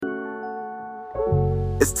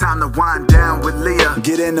It's time to wind down with Leah.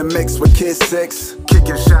 Get in the mix with Kid 6.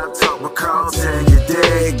 Kicking shop talk with Carlton, you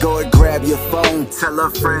dig? Go and grab your phone, tell a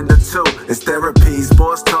friend or two. It's therapy,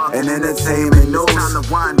 sports talk, and entertainment news. It's time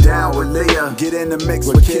to wind down with Leah. Get in the mix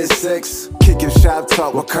with Kid 6. Kicking shop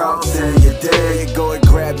talk with Carlton, you dig? Go and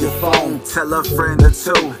grab your phone, tell a friend or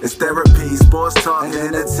two. It's therapy, sports talk, and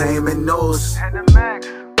entertainment news. And the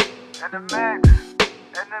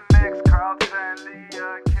mix, Carlton,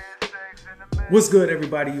 Leah, Kid 6 in the mix. What's good,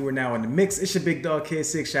 everybody? You are now in the mix. It's your big dog, Kid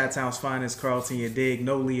 6, Chi-Town's finest, Carlton, you dig?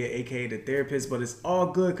 No Leah, aka the therapist, but it's all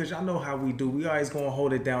good because y'all know how we do. We always gonna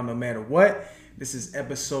hold it down no matter what. This is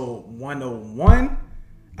episode 101.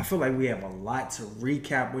 I feel like we have a lot to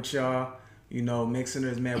recap with y'all. You know,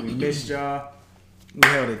 Mixiners, man, we missed y'all. We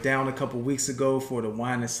held it down a couple weeks ago for the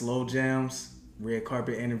Wine and Slow Jams, red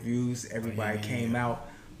carpet interviews. Everybody came out,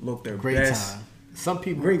 looked their Great best. time. Some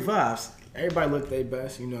people, Great vibes. everybody look their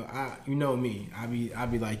best. You know me. I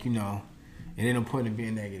be like, and ain't no point in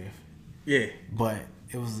being negative. Yeah. But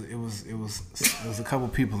it was a couple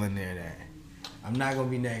people in there that I'm not gonna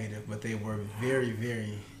be negative, but they were very,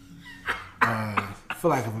 very, for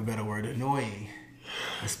lack of a better word, annoying.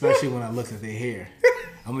 Especially when I looked at their hair.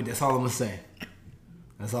 That's all I'm gonna say.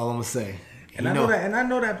 That's all I'm gonna say. And I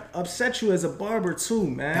know that upset you as a barber too,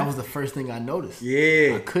 man. That was the first thing I noticed.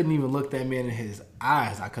 Yeah. I couldn't even look that man in his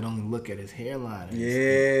eyes. I could only look at his hairline.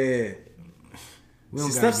 Yeah.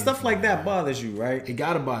 Stuff like that bothers you, right? It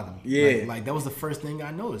gotta bother me. Yeah. Like that was the first thing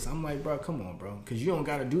I noticed. I'm like, bro, come on, bro, because you don't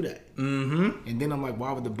gotta do that. Mm-hmm. And then I'm like,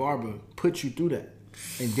 why would the barber put you through that?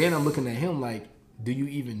 And then I'm looking at him like, do you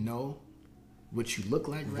even know what you look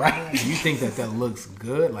like? Right? You think that looks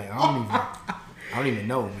good? Like I don't even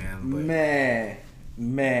know, man. But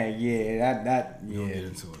Man, yeah, that we don't get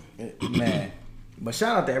into it. Man. But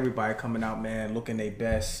shout out to everybody coming out, man, looking their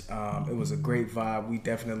best. It was a great vibe. We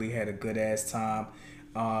definitely had a good ass time.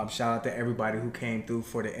 Shout out to everybody who came through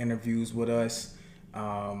for the interviews with us.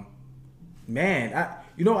 Man,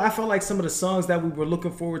 I felt like some of the songs that we were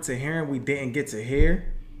looking forward to hearing, we didn't get to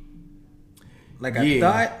hear. Like I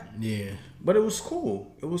thought. Yeah. But it was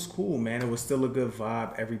cool. It was cool, man. It was still a good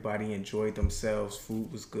vibe. Everybody enjoyed themselves.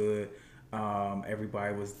 Food was good.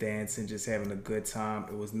 Everybody was dancing, just having a good time.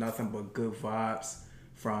 It was nothing but good vibes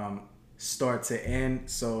from start to end.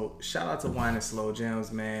 So shout out to Wine and Slow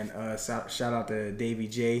Jams, man. Shout out to Davey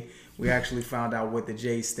J. We actually found out what the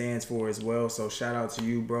J stands for as well. So shout out to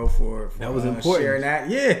you, bro, for that was important. Sharing that.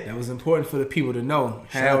 Yeah, that was important for the people to know.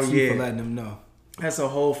 Shout out to you for letting them know. That's a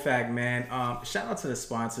whole fact, man. Shout out to the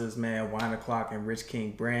sponsors, man. Wine O'Clock and Rich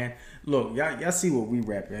King Brand. Look, y'all see what we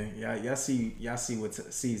repping. Y'all see what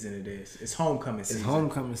season it is. It's homecoming season. It's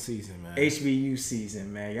homecoming season, man. HBU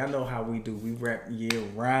season, man. Y'all know how we do. We rep year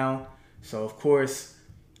round. So of course,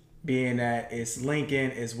 being that it's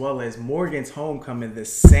Lincoln as well as Morgan's homecoming the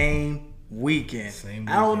same weekend.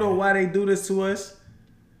 I don't know why they do this to us.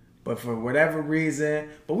 But for whatever reason,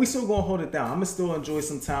 but we still gonna hold it down. I'm gonna still enjoy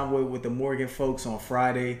some time with the Morgan folks on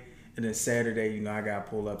Friday, and then Saturday, I gotta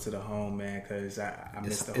pull up to the home, man, because I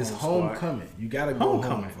missed the home. It's homecoming. You gotta go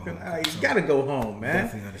home. You gotta go home, man.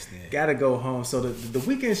 Definitely understand. Gotta go home. So the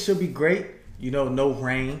weekend should be great. No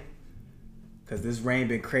rain, because this rain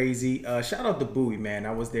been crazy. Shout out to Bowie, man.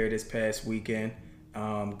 I was there this past weekend.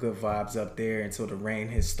 Good vibes up there until the rain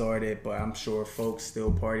has started, but I'm sure folks still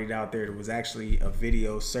partied out there. There was actually a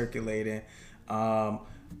video circulating of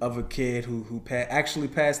a kid who actually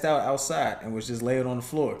passed out outside and was just laid on the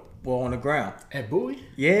floor, on the ground. At Bowie?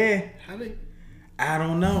 Yeah. How they? I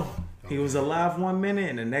don't know. He was alive 1 minute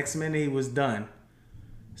and the next minute he was done.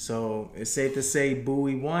 So it's safe to say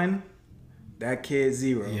Bowie 1, that kid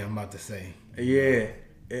 0. Yeah, I'm about to say. Yeah,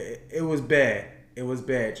 it was bad. It was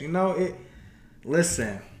bad.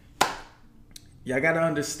 Listen, y'all gotta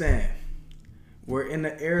understand, we're in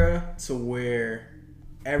the era to where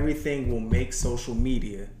everything will make social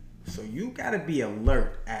media. So you gotta be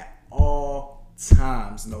alert at all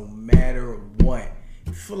times, no matter what. If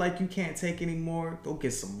you feel like you can't take anymore, go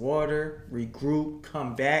get some water, regroup,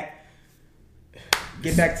 come back,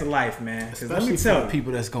 get back to life, man. Especially let me tell you,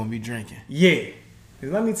 people that's gonna be drinking. Yeah,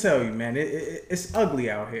 let me tell you, man, it's ugly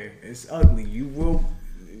out here. It's ugly. You will.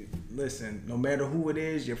 Listen, no matter who it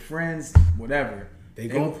is, your friends, whatever. They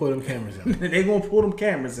gonna pull them cameras out. They gonna pull them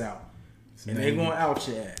cameras out. And they gonna out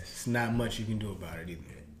your ass. It's not much you can do about it either.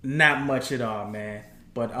 Not much at all, man.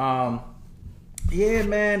 But yeah,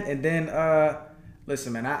 man. And then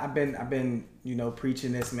listen, man, I've been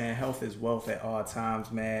preaching this, man. Health is wealth at all times,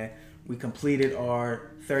 man. We completed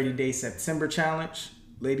our 30-day September challenge,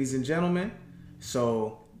 ladies and gentlemen.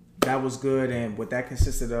 So that was good, and what that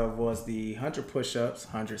consisted of was the 100 push-ups,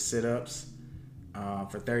 100 sit-ups,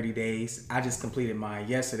 for 30 days. I just completed mine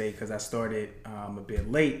yesterday because I started a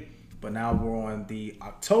bit late. But now we're on the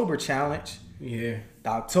October challenge. Yeah. The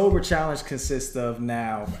October challenge consists of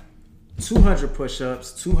now 200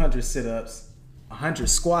 push-ups, 200 sit-ups, 100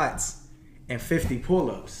 squats, and 50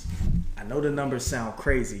 pull-ups. I know the numbers sound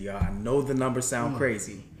crazy, y'all. I know the numbers sound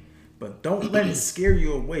crazy. But don't let it scare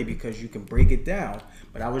you away because you can break it down.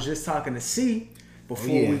 But I was just talking to C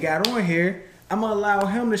before we got on here. I'm going to allow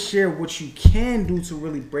him to share what you can do to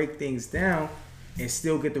really break things down and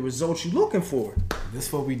still get the results you're looking for. This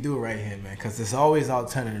is what we do right here, man, because there's always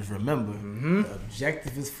alternatives. Remember, the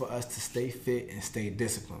objective is for us to stay fit and stay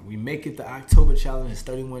disciplined. We make it the October challenge. It's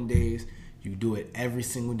 31 days. You do it every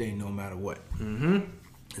single day, no matter what.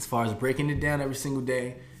 As far as breaking it down every single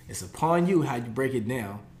day, it's upon you how you break it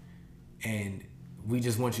down, and we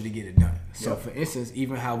just want you to get it done. So, for instance,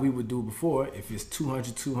 even how we would do before, if it's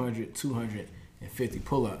 200, 200, 250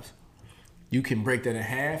 pull-ups, you can break that in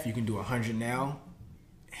half. You can do 100 now.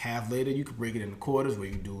 Half later, you can break it into quarters where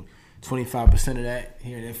you do 25% of that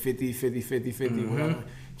here and then 50, 50, 50, 50, whatever.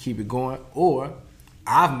 Keep it going. Or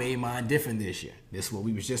I've made mine different this year. This is what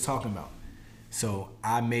we was just talking about. So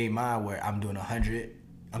I made mine where I'm doing 100.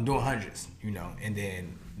 I'm doing hundreds, you know, and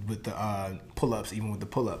then with the pull-ups, even with the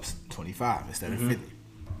pull-ups, 25 instead of 50.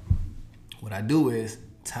 What I do is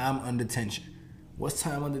time under tension. What's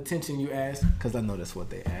time under tension, you ask? Because I know that's what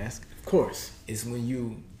they ask. Of course. It's when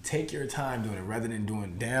you take your time doing it rather than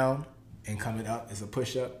doing down and coming up as a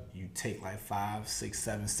push-up. You take like 5, 6,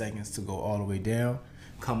 7 seconds to go all the way down.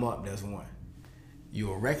 Come up, that's one.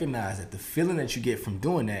 You'll recognize that the feeling that you get from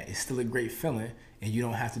doing that is still a great feeling, and you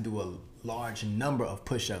don't have to do a large number of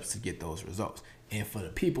push-ups to get those results. And for the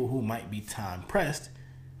people who might be time pressed,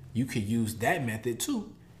 you could use that method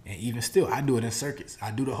too. And even still, I do it in circuits.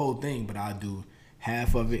 I do the whole thing, but I'll do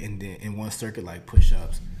half of it and then in one circuit, like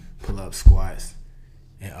push-ups, pull-ups, squats,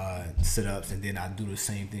 and sit-ups, and then I do the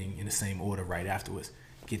same thing in the same order right afterwards.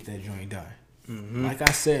 Get that joint done. Like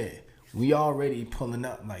I said, we already pulling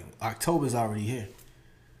up. Like October's already here.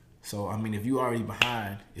 So I mean, if you already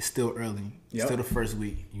behind, it's still early. It's still the first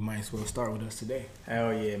week. You might as well start with us today.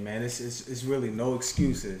 Hell yeah, man! It's really no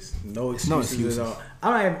excuses. No excuses at all.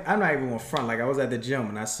 I'm not even gonna front. Like I was at the gym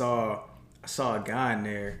and I saw a guy in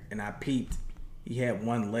there and I peeped. He had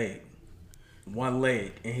one leg,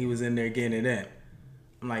 and he was in there getting it in.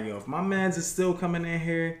 I'm like, yo, if my man's is still coming in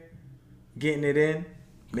here, getting it in,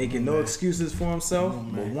 making no excuses for himself,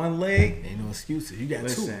 with one leg, ain't no excuses. You got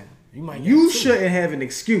two. You shouldn't have an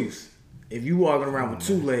excuse if you walking around with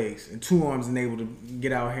 2 legs and 2 arms and able to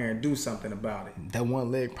get out here and do something about it. That one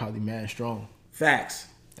leg probably mad strong. Facts.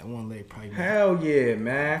 That one leg probably mad. Hell yeah,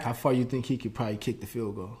 man. How far you think he could probably kick the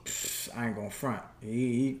field goal? I ain't gonna front.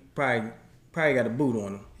 He probably got a boot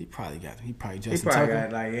on him. He probably Justin He probably Tucker.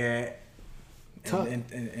 got like, yeah. Tuck.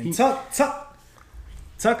 And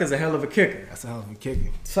Tuck is a hell of a kicker. That's a hell of a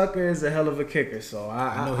kicker. Tucker is a hell of a kicker, so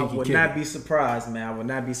I would not be surprised, man. I would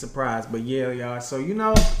not be surprised. But yeah, y'all. So you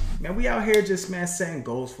know, man, we out here just setting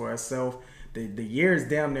goals for ourselves. The year is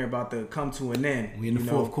damn near about to come to an end. We in the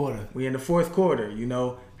fourth quarter. We in the fourth quarter. You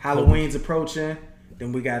know, Halloween's approaching.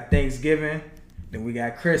 Then we got Thanksgiving. Then we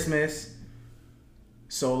got Christmas.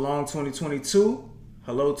 So long 2022.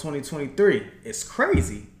 Hello 2023. It's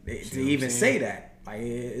crazy to even say that. Like,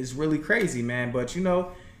 it's really crazy, man. But you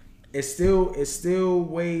know, it's still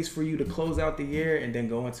ways for you to close out the year and then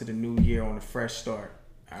go into the new year on a fresh start.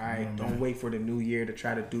 All right, don't wait for the new year to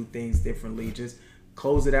try to do things differently. Just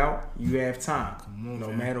close it out. You have time,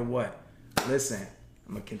 no matter what. Listen,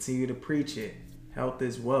 I'm gonna continue to preach it. Health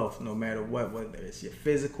is wealth, no matter what. Whether it's your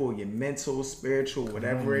physical, your mental, spiritual,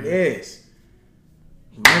 whatever it is.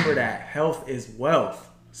 Remember that health is wealth,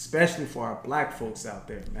 especially for our black folks out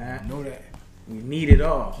there, man. I know that. We need it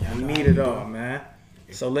all. We need it all, man.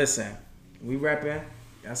 So listen, we repping.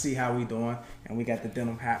 Y'all see how we doing, and we got the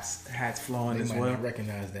denim hats flowing as They might well. not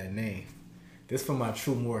recognize that name. This for my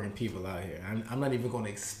True Morgan people out here. I'm not even going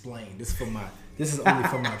to explain. This is only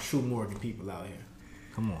for my True Morgan people out here.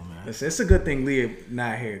 Come on, man. Listen, it's a good thing Leah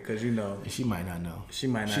not here, because you know She might not know. she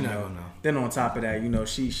might not know. gonna know. Then on top of that, you know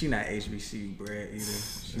she not HBC bred either.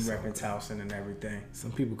 She repping Towson and everything.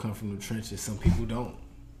 Some people come from the trenches. Some people don't.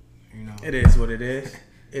 You know. It is what it is.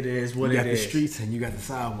 It is what You it got is. the streets and you got the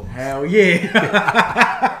sidewalks. Hell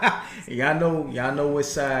yeah. y'all know which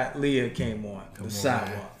side Leah came on. The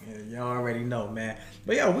sidewalk. Yeah, y'all already know, man.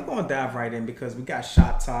 But yo, we're gonna dive right in because we got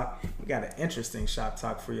shop talk. We got an interesting shop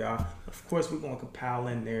talk for y'all. Of course, we're gonna compile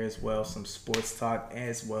in there as well some sports talk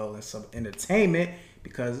as well as some entertainment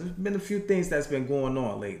because there's been a few things that's been going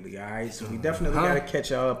on lately. All right, so we definitely gotta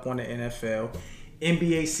catch y'all up on the NFL.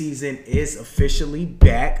 NBA season is officially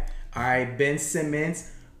back. All right, Ben Simmons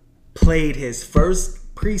played his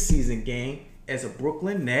first preseason game as a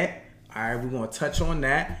Brooklyn Net. All right, we're going to touch on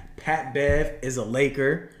that. Pat Bev is a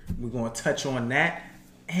Laker. We're going to touch on that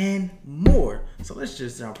and more. So let's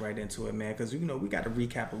just jump right into it, man, because, we got to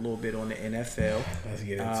recap a little bit on the NFL. Let's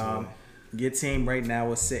get into it. Your team right now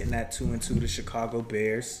is sitting at 2-2, the Chicago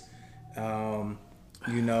Bears.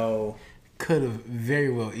 Could have very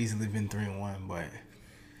well easily been 3-1, but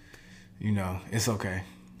it's okay.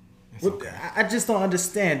 It's okay. I just don't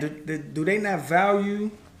understand. Do they not value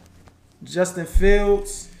Justin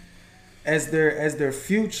Fields as their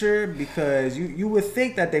future? Because you would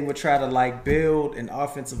think that they would try to build an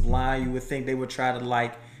offensive line. You would think they would try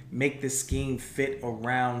to make the scheme fit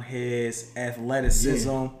around his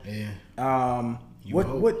athleticism. Yeah.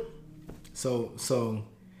 What? So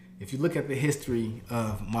if you look at the history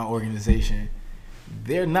of my organization,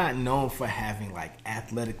 they're not known for having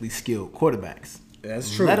athletically skilled quarterbacks.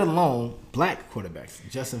 That's true. Let alone black quarterbacks.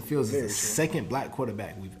 Justin Fields is the second black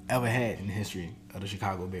quarterback we've ever had in the history of the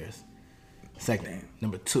Chicago Bears. Second.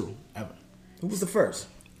 Number 2 ever. Who was the first?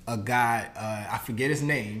 A guy, I forget his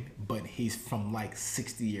name, but he's from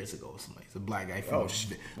 60 years ago or something. He's a black guy from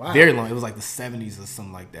wow. very long. It was the 70s or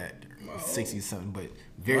something like that. 60s something, but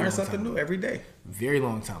very Learn long something time new ago. every day. Very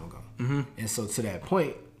long time ago. Mm-hmm. And so to that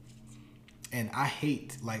point, and I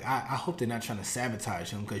hate, I hope they're not trying to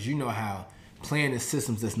sabotage him, because you know how playing in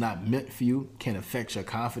systems that's not meant for you can affect your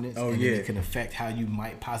confidence. Oh, and yeah. It can affect how you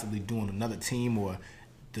might possibly do on another team or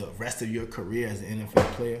the rest of your career as an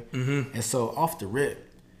NFL player. Mm-hmm. And so off the rip,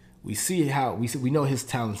 we see how we know his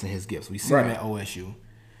talents and his gifts. We see him at OSU,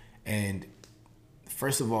 and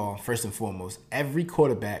first and foremost, every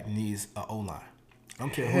quarterback needs an O-line. I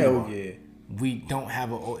don't care who you are. Yeah. We don't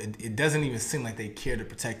have it doesn't even seem like they care to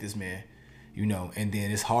protect this man, and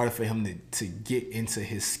then it's harder for him to get into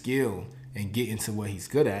his skill and get into what he's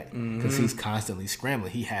good at, because he's constantly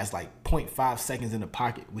scrambling. He has 0.5 seconds in the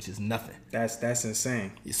pocket, which is nothing. That's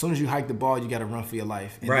insane. As soon as you hike the ball, you got to run for your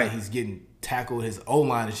life. And right. Then he's getting tackled. His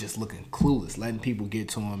O-line is just looking clueless, letting people get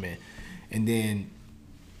to him. And then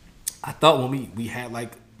I thought when we had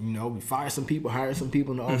we fired some people, hired some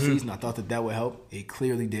people in the offseason, I thought that would help. It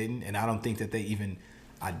clearly didn't. And I don't think that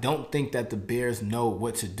the Bears know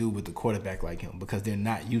what to do with the quarterback like him, because they're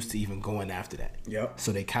not used to even going after that. Yep.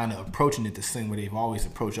 So they kind of approaching it the same way they've always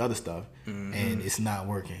approached other stuff, and it's not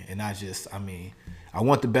working. And I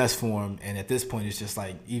want the best for him. And at this point, it's just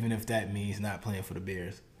even if that means not playing for the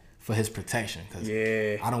Bears, for his protection, because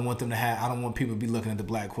I don't want people to be looking at the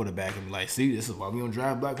black quarterback and be like, see, this is why we don't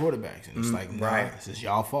draft black quarterbacks. And it's right. It's just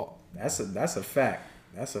y'all fault. That's a fact.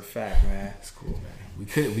 That's a fact, man. It's cool, man. We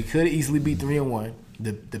could easily beat 3-1.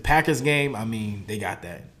 The Packers game, they got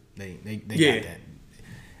that. They got that.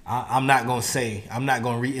 I'm not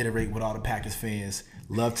gonna reiterate what all the Packers fans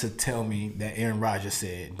love to tell me that Aaron Rodgers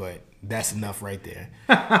said, but that's enough right there.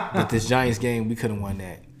 But this Giants game, we could have won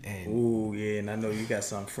that. Ooh, yeah, and I know you got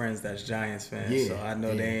some friends that's Giants fans, so I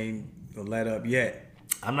know they ain't gonna let up yet.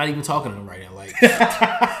 I'm not even talking to them right now.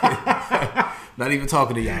 Not even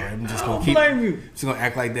talking to y'all. I'm just gonna just gonna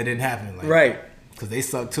act like that didn't happen. Right. Because they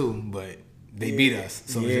suck too, but they beat us.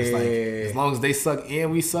 So it's just as long as they suck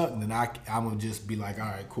and we suck, then I'm gonna just be all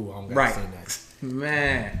right, cool. I'm gonna say that.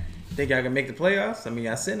 Man, think y'all can make the playoffs? I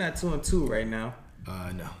sitting at 2-2 right now.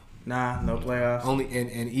 No. Nah, no playoffs. Only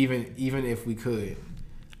and even if we could,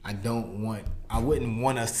 I wouldn't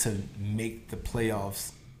want us to make the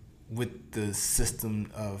playoffs with the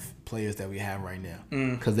system of players that we have right now,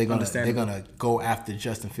 because they're gonna go after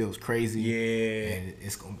Justin Fields crazy. Yeah, and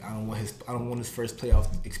I don't want his first playoff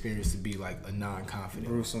experience to be a non-confident.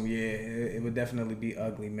 Gruesome. Yeah, it would definitely be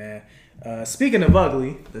ugly, man. Speaking of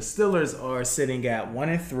ugly, the Steelers are sitting at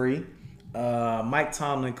 1-3. Mike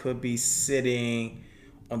Tomlin could be sitting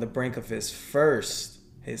on the brink of his first,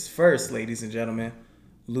 ladies and gentlemen,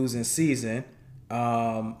 losing season.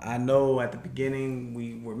 I know at the beginning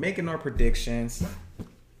we were making our predictions,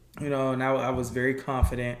 and I was very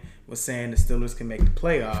confident with saying the Steelers can make the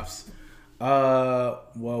playoffs.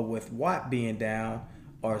 Well, with Watt being down,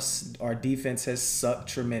 our defense has sucked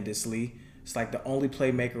tremendously. It's the only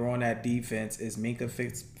playmaker on that defense is Minkah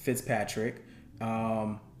Fitzpatrick.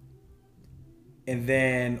 And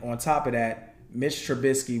then on top of that, Mitch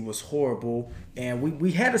Trubisky was horrible, and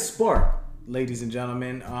we had a spark, ladies and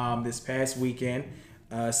gentlemen, this past weekend.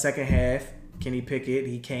 Second half, Kenny Pickett,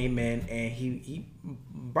 he came in and he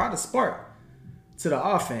brought a spark to the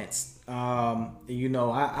offense.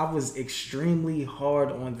 I was extremely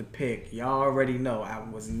hard on the pick. Y'all already know I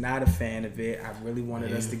was not a fan of it. I really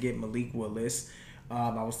wanted us to get Malik Willis.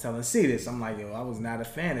 I was telling C this. I'm like, yo, I was not a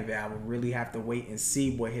fan of it. I would really have to wait and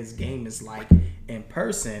see what his game is like in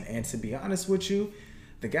person. And to be honest with you,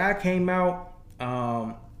 the guy came out.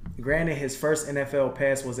 Granted, his first NFL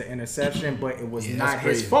pass was an interception, but it was not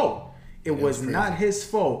his fault. It was not his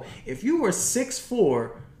fault. If you were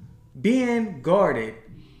 6'4", being guarded,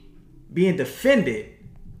 being defended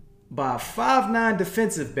by a 5'9"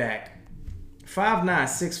 defensive back, 5'9",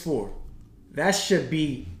 6'4", that should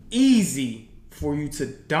be easy for you to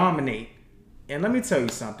dominate. And let me tell you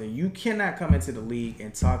something. You cannot come into the league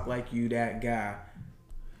and talk like you that guy,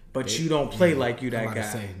 but you don't play like you that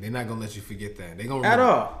guy. They're not going to let you forget that. They gonna at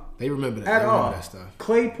remember all. They remember that. At all. That stuff.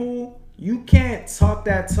 Claypool, you can't talk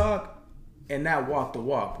that talk and not walk the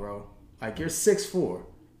walk, bro. Like, you're 6'4".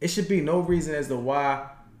 It should be no reason as to why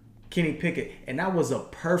Kenny Pickett. And that was a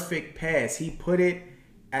perfect pass. He put it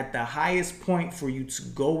at the highest point for you to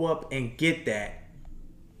go up and get that.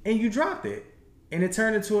 And you dropped it. And it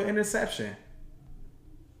turned into an interception.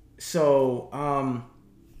 So,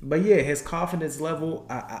 but yeah, his confidence level,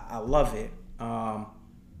 I love it. I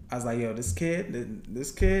was like, yo, this kid,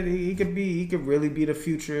 he could really be the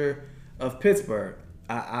future of Pittsburgh.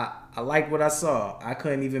 I like what I saw. I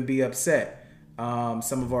couldn't even be upset.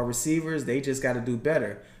 Some of our receivers, they just got to do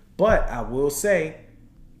better. But I will say,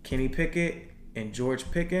 Kenny Pickett and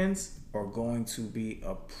George Pickens are going to be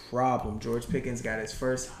a problem. George Pickens got his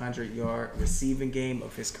first 100-yard receiving game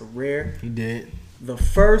of his career. He did. The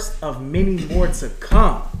first of many more to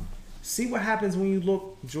come. See what happens when you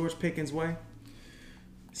look George Pickens' way?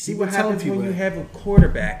 See what happens when you have a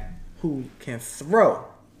quarterback who can throw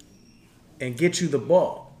and get you the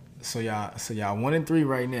ball. So y'all 1-3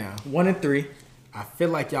 right now. 1-3. I feel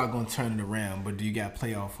like y'all gonna turn it around, but do you got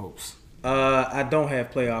playoff hopes? I don't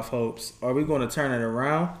have playoff hopes. Are we going to turn it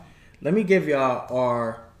around? Let me give y'all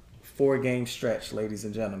our 4-game stretch, ladies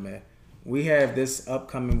and gentlemen. We have this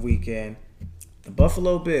upcoming weekend the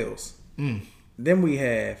Buffalo Bills. Then we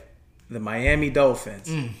have the Miami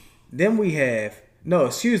Dolphins. Then we have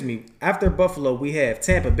after Buffalo we have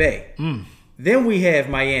Tampa Bay. Then we have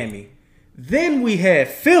Miami. Then we have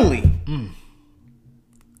Philly.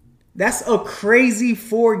 That's a crazy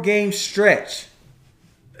 4-game stretch.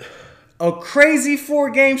 A crazy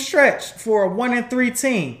 4-game stretch for a 1-3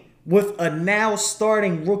 team with a now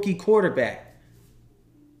starting rookie quarterback.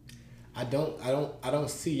 I don't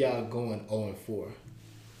see y'all going 0-4.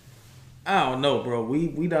 I don't know, bro.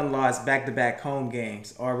 We done lost back-to-back home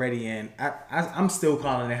games already, and I'm still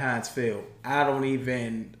calling it Heinz Field. I don't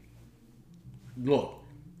even look.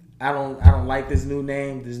 I don't like this new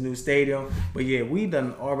name, this new stadium, but yeah, we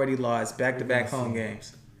done already lost back-to-back home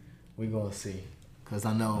games. We gonna see, cause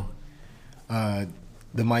I know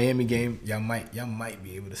the Miami game. Y'all might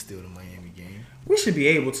be able to steal the Miami game. We should be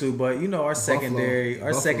able to, but you know our secondary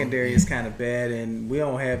is kind of bad, and we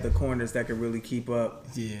don't have the corners that can really keep up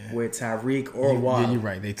with Tyreek or Waddle. Yeah, you're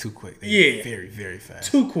right. They too quick. They very, very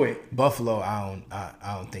fast. Too quick. Buffalo, I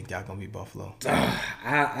don't think y'all gonna beat Buffalo.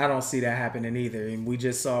 I don't see that happening either. And we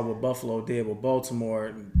just saw what Buffalo did with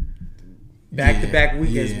Baltimore back-to-back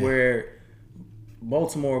weekends where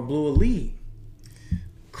Baltimore blew a lead.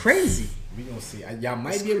 Crazy. We gonna see. Y'all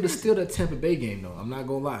might be able to steal that Tampa Bay game though. I'm not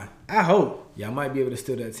gonna lie. I hope. Y'all might be able to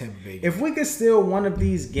steal that Tampa Bay game. If we could steal one of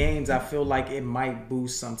these games, I feel like it might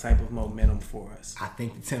boost some type of momentum for us. I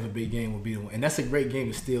think the Tampa Bay game will be the one, and that's a great game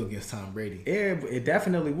to steal against Tom Brady. It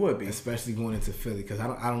definitely would be, especially going into Philly, because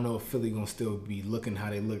I don't know if Philly gonna still be looking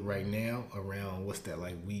how they look right now around what's that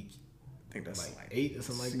like week? I think that's like 8 or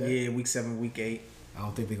something like that. Yeah, week 7, week 8. I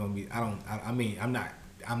don't think they're gonna be. I mean, I'm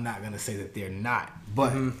not gonna say that they're not,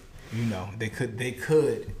 but. You know, they could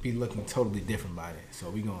be looking totally different by that. So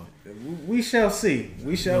we shall see.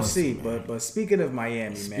 We shall see. But speaking of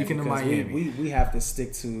Miami, we have to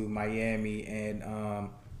stick to Miami and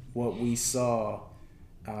what we saw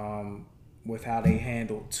with how they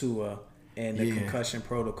handled Tua and the concussion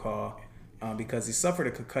protocol because he suffered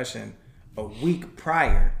a concussion a week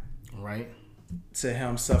prior, right, to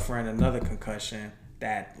him suffering another concussion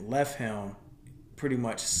that left him pretty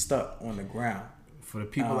much stuck on the ground. For the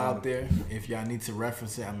people out there, if y'all need to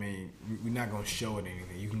reference it, I mean, we're not going to show it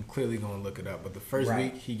anything. You can clearly go and look it up. But the first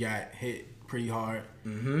week, he got hit pretty hard.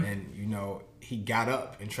 And, you know, he got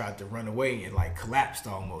up and tried to run away and, like, collapsed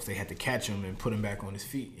almost. They had to catch him and put him back on his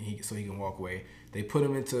feet so he can walk away. They put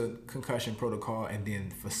him into concussion protocol, and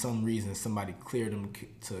then for some reason, somebody cleared him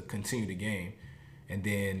to continue the game. And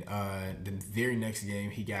then the very next game,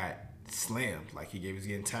 he got slammed, like he was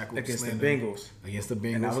getting tackled against the Bengals.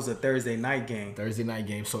 And that was a Thursday night game.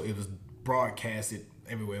 So it was broadcasted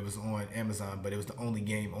everywhere. It was on Amazon, but it was the only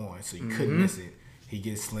game on, so you couldn't miss it. he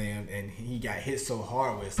gets slammed, and he got hit so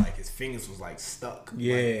hard where it's like his fingers was like stuck.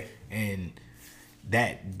 Yeah. Like, and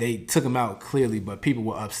that they took him out clearly, but people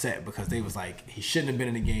were upset because they was like, he shouldn't have been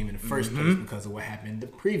in the game in the first place because of what happened in the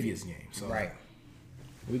previous game. So Right.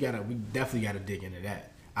 we definitely gotta dig into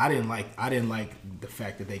that. I didn't like the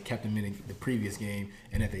fact that they kept him in the previous game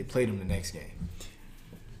and that they played him the next game.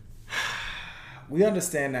 We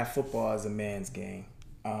understand that football is a man's game.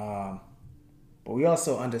 But we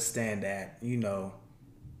also understand that, you know,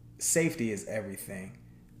 safety is everything.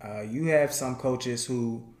 You have some coaches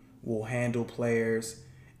who will handle players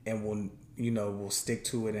and will stick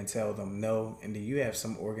to it and tell them no. And then you have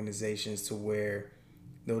some organizations to where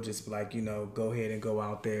they'll just be like, go ahead and go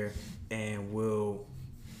out there and we'll,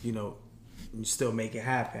 still make it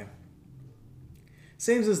happen.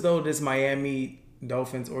 Seems as though this Miami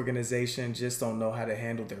Dolphins organization just don't know how to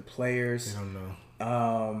handle their players. They don't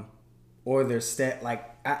know. Or their stat. Like,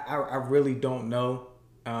 I really don't know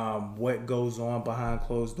what goes on behind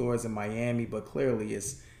closed doors in Miami, but clearly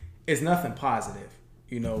it's nothing positive.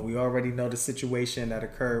 We already know the situation that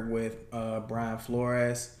occurred with Brian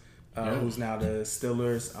Flores, who's now the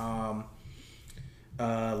Steelers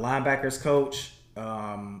linebackers coach.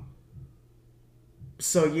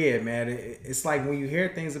 So yeah, man, it's like when you hear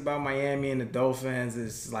things about Miami and the Dolphins,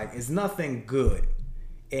 it's like it's nothing good.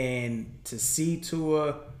 And to see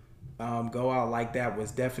Tua go out like that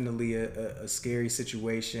was definitely a scary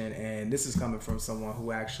situation. And this is coming from someone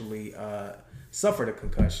who actually suffered a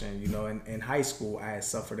concussion. In high school, I had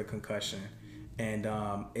suffered a concussion, and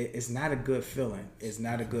it's not a good feeling. It's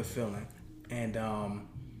not a good feeling. And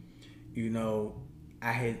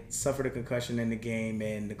I had suffered a concussion in the game,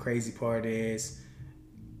 and the crazy part is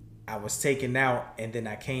I was taken out, and then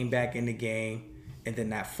I came back in the game, and then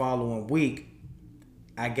that following week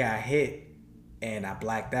I got hit and I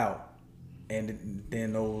blacked out, and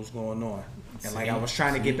didn't know what was going on. And I was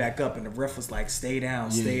trying to get back up, and the ref was like, stay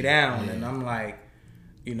down, and I'm like,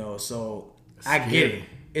 so I get it.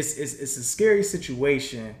 It's a scary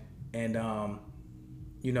situation, and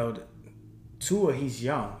Tua, he's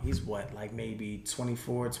young. He's what, like maybe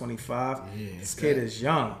 24, 25? Yeah, this kid is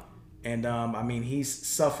young. And he's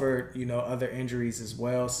suffered, other injuries as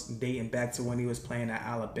well, dating back to when he was playing at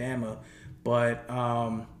Alabama. But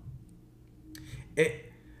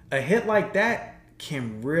a hit like that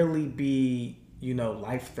can really be,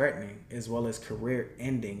 life-threatening as well as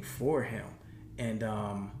career-ending for him. And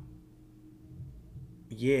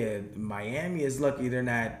Miami is lucky they're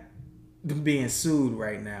not being sued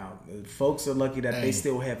right now. Folks are lucky that they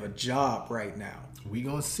still have a job right now. We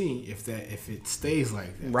gonna see if it stays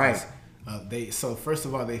like that. Right. So first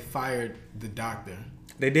of all, they fired the doctor.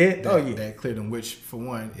 They did? That cleared them, which, for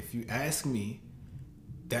one, if you ask me,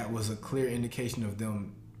 that was a clear indication of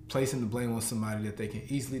them placing the blame on somebody that they can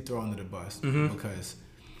easily throw under the bus. Mm-hmm. Because,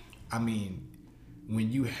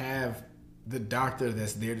 when you have the doctor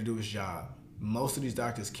that's there to do his job, most of these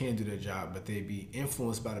doctors can do their job, but they be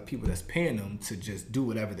influenced by the people that's paying them to just do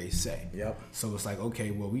whatever they say. Yep. So it's like,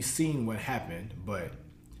 okay, well, we seen what happened, but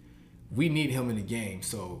we need him in the game,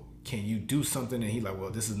 so can you do something? And he like,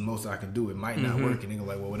 well, this is the most I can do. It might not work. And they go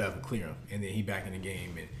like, well, whatever, clear him. And then he back in the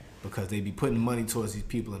game. And because they be putting money towards these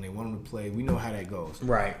people and they want them to play. We know how that goes.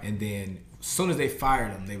 Right. And then as soon as they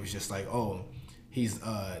fired him, they was just like, oh, he's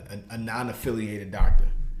a non-affiliated doctor.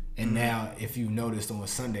 And now, if you noticed on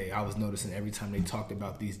Sunday, I was noticing every time they talked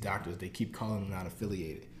about these doctors, they keep calling them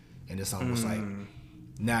non-affiliated. And it's almost like,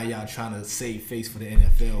 now y'all trying to save face for the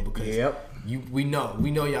NFL because we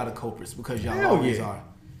know y'all the culprits because y'all always are.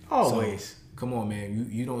 Always. So, come on, man.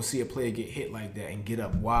 You don't see a player get hit like that and get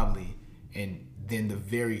up wobbly, and then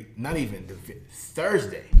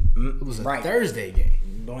Thursday. It was a Thursday game.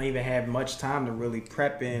 You don't even have much time to really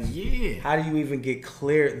prep in. Yeah. How do you even get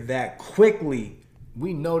cleared that quickly?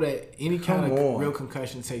 We know that any kind of real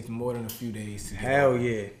concussion takes more than a few days to get Hell over.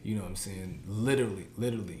 Yeah. You know what I'm saying? Literally.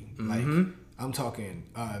 Like, I'm talking,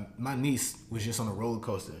 my niece was just on a roller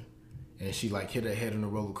coaster. And she hit her head on the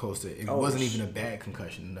roller coaster. It wasn't even a bad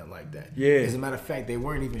concussion, nothing like that. Yeah. As a matter of fact, they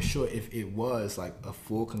weren't even sure if it was like a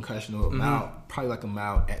full concussion or a mild, probably like a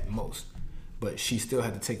mild at most. But she still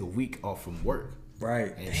had to take a week off from work.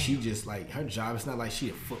 Right. And she just her job, it's not like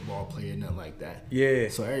she a football player, nothing like that. Yeah.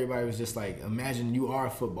 So everybody was just like, imagine you are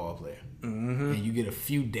a football player and you get a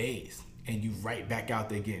few days and you right back out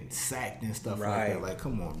there getting sacked and stuff like that. Like,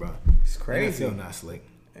 come on, bro. It's crazy. NFL not slick.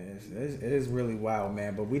 It is really wild,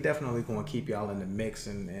 man. But we definitely going to keep y'all in the mix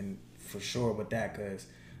and for sure with that. Because,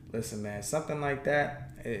 listen, man, something like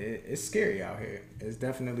that, it's scary out here. It's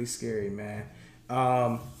definitely scary, man.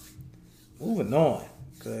 Moving on,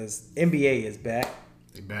 because NBA is back.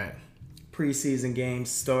 They back. Preseason games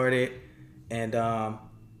started. And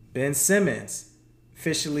Ben Simmons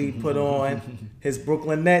officially put on his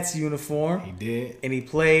Brooklyn Nets uniform. He did. And he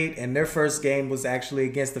played, and their first game was actually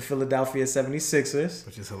against the Philadelphia 76ers.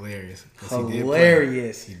 Which is hilarious.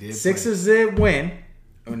 Hilarious. He did Sixers did win.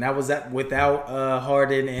 And that was without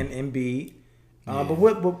Harden and Embiid. But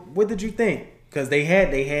what did you think? Because they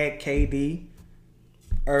had KD,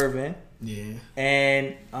 Irvin,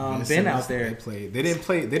 and Ben out there. They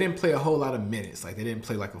didn't play a whole lot of minutes. Like they didn't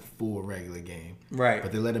play like a full regular game. Right.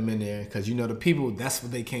 But they let them in there because the people. That's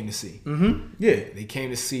what they came to see. Mm-hmm. Yeah. They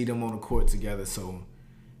came to see them on the court together. So,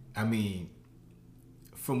 I mean,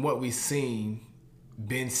 from what we've seen,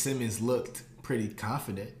 Ben Simmons looked pretty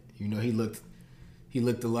confident. He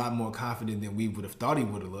looked a lot more confident than we would have thought he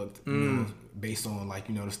would have looked, based on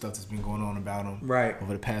the stuff that's been going on about him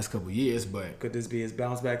over the past couple of years. But could this be his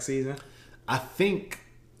bounce back season? I think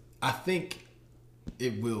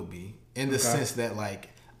it will be in the sense that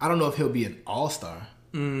I don't know if he'll be an all-star,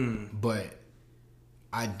 but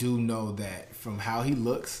I do know that from how he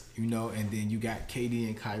looks, and then you got KD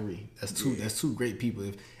and Kyrie. That's two great people.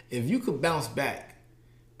 If you could bounce back,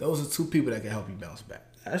 those are two people that can help you bounce back.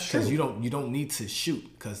 That's true. Because you don't need to shoot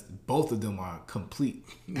because both of them are complete,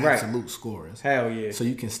 absolute scorers. Hell yeah. So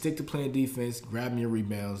you can stick to playing defense, grabbing your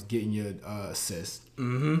rebounds, getting your assists.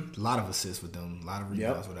 Mm-hmm. A lot of assists with them, a lot of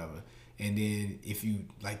rebounds, whatever. And then if you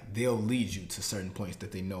they'll lead you to certain points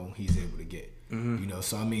that they know he's able to get. Mm-hmm.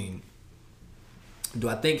 So I mean, do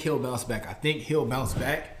I think he'll bounce back? I think he'll bounce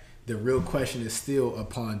back. The real question is still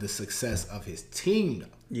upon the success of his team, though.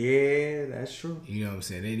 Yeah, that's true. You know what I'm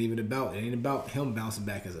saying? It ain't about him bouncing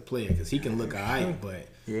back as a player because he can look alright, but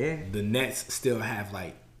the Nets still have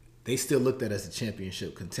they still looked at as a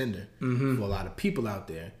championship contender for a lot of people out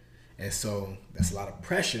there, and so that's a lot of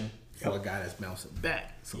pressure for a guy that's bouncing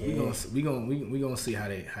back. So we gonna see how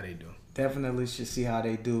they do. Definitely should see how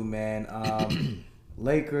they do, man.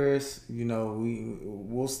 Lakers,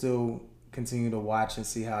 we'll still continue to watch and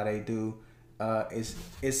see how they do.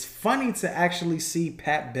 It's funny to actually see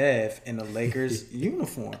Pat Bev in the Lakers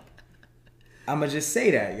uniform. I'ma just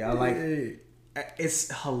say that, y'all.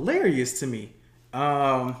 It's hilarious to me.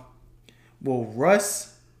 Will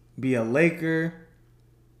Russ be a Laker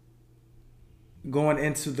going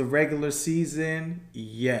into the regular season?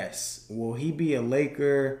 Yes. Will he be a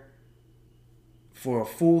Laker for a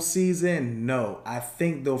full season? No. I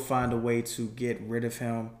think they'll find a way to get rid of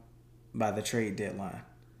him by the trade deadline.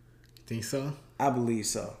 Think so? I believe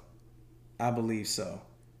so.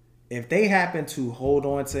 If they happen to hold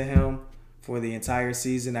on to him for the entire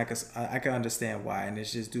season, I can understand why, and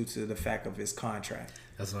it's just due to the fact of his contract.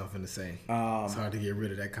 That's what I'm finna say. It's hard to get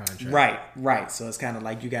rid of that contract. Right. So it's kind of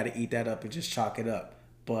like you got to eat that up and just chalk it up.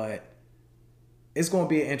 But it's going to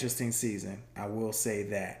be an interesting season. I will say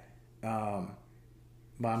that.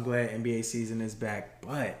 But I'm glad NBA season is back.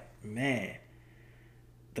 But man,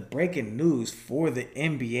 the breaking news for the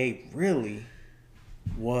NBA really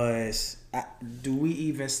was, do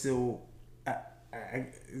we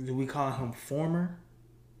call him former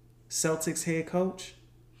Celtics head coach?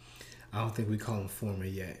 I don't think we call him former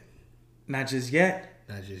yet. Not just yet?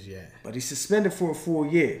 Not just yet. But he's suspended for a full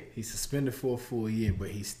year. He's suspended for a full year, but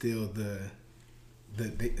he's still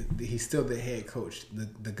he's still the head coach.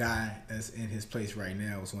 The guy that's in his place right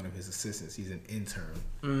now is one of his assistants. He's an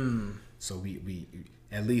intern. So we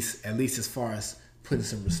at least as far as putting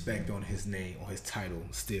some respect on his name, on his title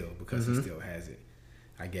still, because he still has it.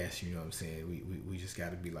 I guess, you know what I'm saying? We just got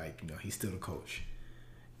to be like, he's still the coach.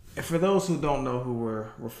 And for those who don't know who we're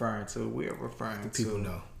referring to, we're referring to people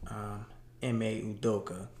know. Ime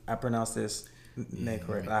Udoka. I pronounced this name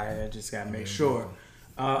correctly. I just got to make sure.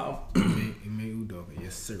 Ime Udoka,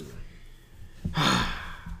 yes sir.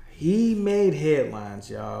 He made headlines,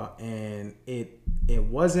 y'all, and it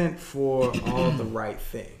wasn't for all the right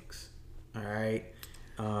things. All right.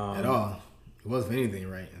 At all. It wasn't anything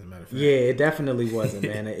right, as a matter of fact. Yeah, it definitely wasn't,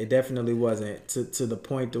 man. It definitely wasn't to the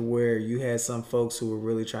point to where you had some folks who were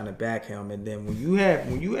really trying to back him, and then when you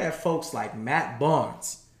have folks like Matt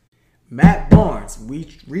Barnes,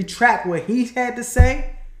 we retract what he had to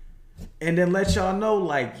say, and then let y'all know,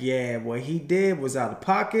 what he did was out of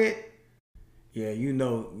pocket. Yeah, you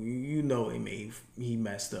know, he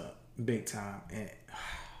messed up big time, and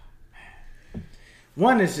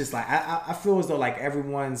one is just I feel as though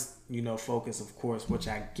everyone's focus, of course, which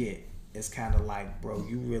I get, is kind of bro,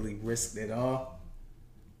 you really risked it all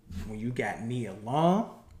when you got Nia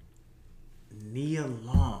Long.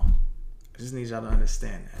 I just need y'all to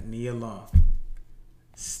understand that Nia Long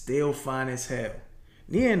still fine as hell.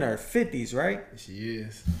 Nia in her 50s, right? She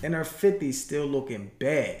is. In her 50s, still looking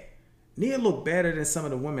bad. Nia looked better than some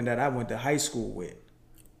of the women that I went to high school with.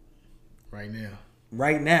 right now.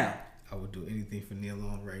 Right now. I would do anything for Nia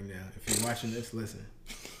Long right now. If you're watching this, listen.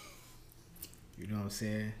 You know what I'm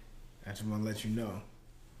saying? I just want to let you know.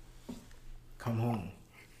 Come home.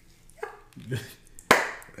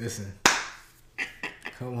 Listen.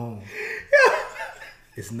 Come home.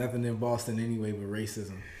 It's nothing in Boston anyway but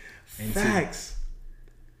racism. Facts.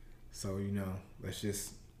 So, let's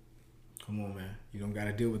just come on, man. You don't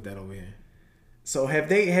gotta deal with that over here. So have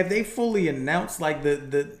they fully announced like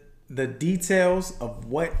the details of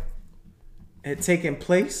what had taken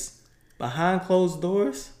place behind closed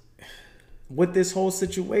doors with this whole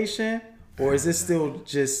situation? Or is this still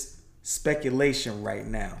just speculation right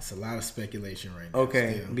now? It's a lot of speculation right now.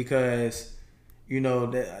 Okay, still. because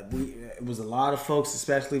it was a lot of folks,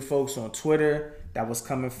 especially folks on Twitter, that was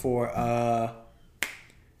coming for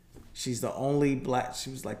she's the only black. She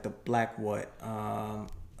was like the black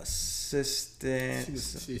assistant.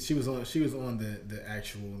 She was on the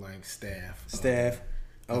actual like staff.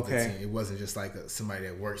 Okay. The team. It wasn't just like somebody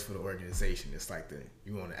that works for the organization. It's like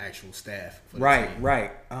you on the actual staff. For the Right. team.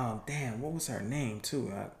 Right. Damn. What was her name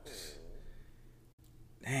too?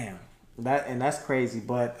 Damn. That's crazy.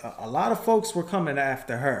 But a lot of folks were coming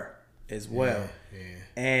after her as well. Yeah.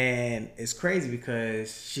 And it's crazy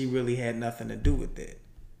because she really had nothing to do with it.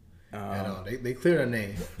 They cleared her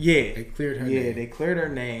name. Yeah. They cleared her name. Yeah, they cleared her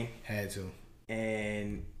name. Had to.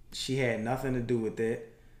 And she had nothing to do with it,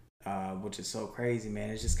 which is so crazy,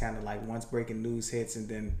 man. It's just kind of like once breaking news hits, and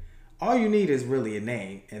then all you need is really a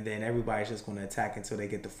name, and then everybody's just going to attack until they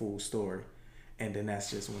get the full story. And then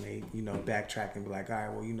that's just when they, backtrack and be like, all right,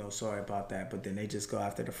 well, sorry about that. But then they just go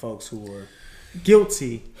after the folks who were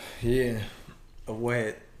guilty of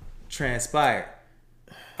what transpired.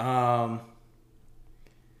 But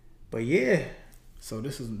yeah. So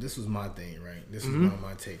this was my thing, right? This is one of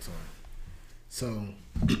my takes on it. So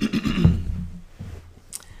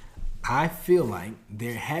I feel like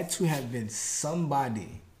there had to have been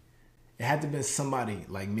somebody. It had to have been somebody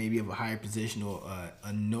like maybe of a higher position or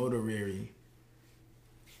a notary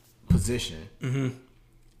position.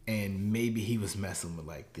 And maybe he was messing with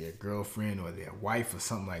like their girlfriend or their wife or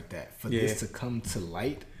something like that. For this to come to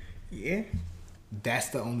light, that's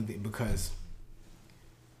the only thing, because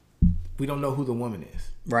we don't know who the woman is.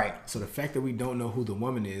 Right. So the fact that we don't know who the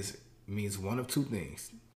woman is means one of two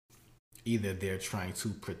things. Either they're trying to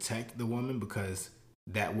protect the woman because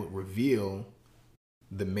that would reveal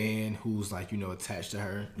the man who's like, attached to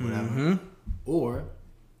her, whatever. Or,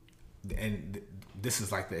 and this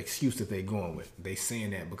is like the excuse that they're going with. They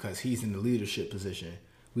saying that because he's in the leadership position,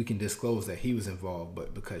 we can disclose that he was involved,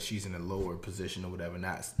 but because she's in a lower position or whatever,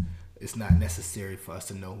 it's not necessary for us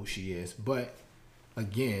to know who she is. But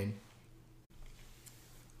again,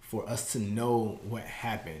 for us to know what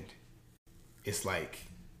happened, it's like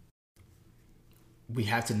we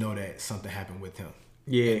have to know that something happened with him.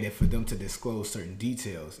 Yeah. And then for them to disclose certain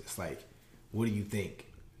details, it's like, what do you think?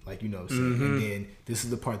 Like, what I'm saying? And then this is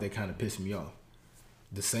the part that kind of pissed me off.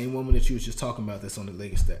 The same woman that you was just talking about that's on the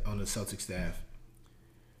Lakers on the Celtics staff,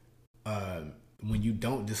 when you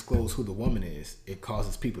don't disclose who the woman is, it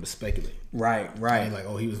causes people to speculate. Right. And like,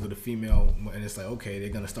 oh, he was with a female, and it's like, okay, they're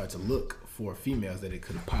gonna start to look for females that it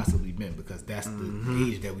could have possibly been, because that's the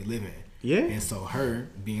age that we live in. Yeah. And so her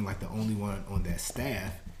being like the only one on that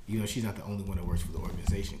staff, she's not the only one that works for the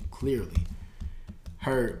organization. Clearly,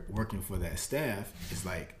 her working for that staff is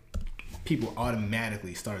like people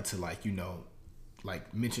automatically started to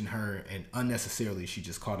like mention her, and unnecessarily she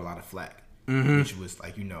just caught a lot of flack, which was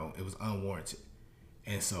like it was unwarranted.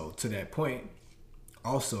 And so to that point,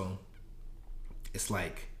 also, it's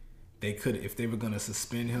like they could, if they were gonna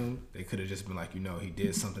suspend him, they could have just been like, he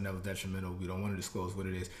did something that was detrimental. We don't want to disclose what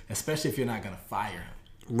it is, especially if you're not gonna fire him.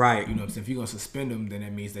 Right. You know what I'm saying? If you're gonna suspend him, then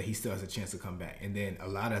that means that he still has a chance to come back. And then a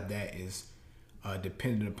lot of that is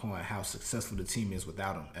dependent upon how successful the team is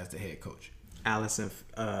without him as the head coach. Allison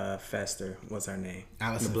Fester was her name.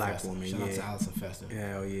 Allison the black Fester. woman. Shout out to Allison Fester.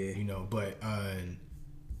 Hell yeah. But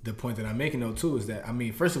the point that I'm making though too is that,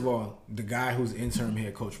 first of all, the guy who's interim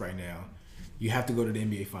head coach right now, you have to go to the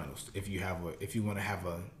NBA Finals if you want to have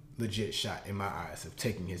a legit shot, in my eyes, of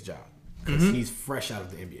taking his job, because he's fresh out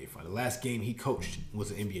of the NBA Finals. The last game he coached was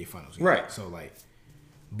the NBA Finals game. Right. So like,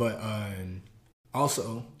 but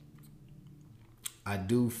also, I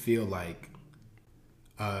do feel like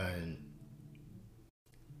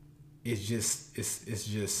it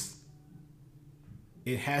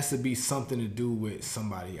it has to be something to do with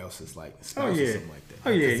somebody else's like spouse Oh, yeah. or something like that. Oh,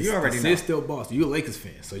 yeah, Because you already Sid know. still Boston. You're a Lakers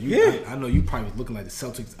fan, so you. Yeah. I know you probably was looking like the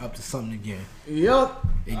Celtics up to something again. Yup.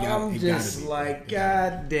 It got- I'm it just gotta be. like, It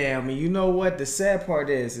gotta God damn. And you know what? The sad part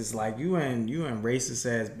is like you in racist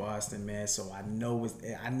ass Boston, man. So I know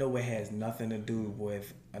it has nothing to do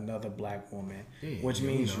with another black woman, Yeah, which yeah,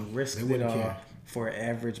 means you know, you risk they it wouldn't all care. for an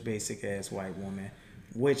average basic ass white woman,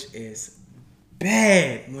 which is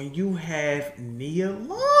bad when you have Nia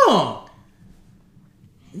Long.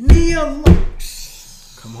 Nia Long.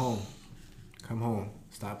 Come home.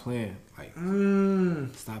 Stop playing. Like,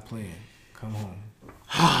 stop playing. Come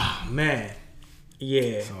home. Man. Yeah.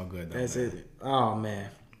 It's all good though. That's man. it. Oh man.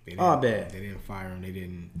 They All didn't- bad. They didn't fire him. They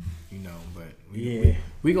didn't, but Yeah.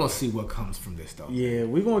 we gonna see what comes from this though. Yeah,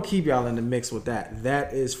 we're gonna keep y'all in the mix with that.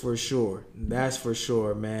 That is for sure. That's for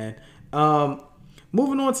sure, man.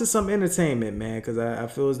 Moving on to some entertainment, man, because I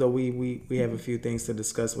feel as though we have a few things to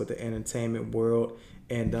discuss with the entertainment world,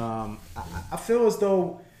 and I feel as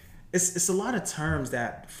though it's a lot of terms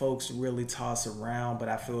that folks really toss around, but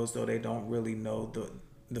I feel as though they don't really know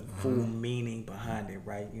the full meaning behind it,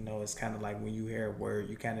 right? You know, it's kind of like when you hear a word,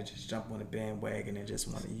 you kind of just jump on a bandwagon and just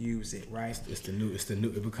want to use it, right? It's the new.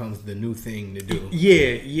 It becomes the new thing to do. Yeah,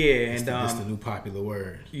 It's and the new popular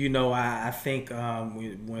word. you know, I think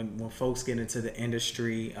when folks get into the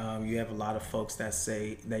industry, you have a lot of folks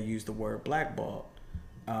that use the word blackball.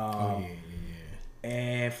 Yeah.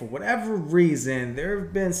 And for whatever reason, there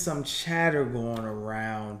have been some chatter going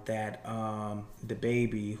around that the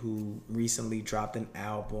baby who recently dropped an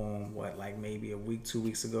album, like maybe a week, 2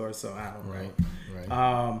 weeks ago or so, I don't know.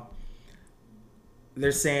 Right.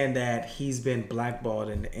 They're saying that he's been blackballed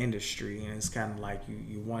in the industry, and it's kind of like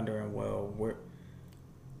you wondering, well,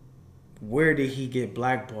 where did he get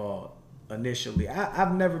blackballed initially?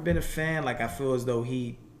 I've never been a fan. Like, I feel as though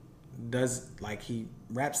he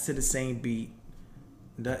raps to the same beat,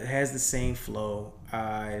 has the same flow.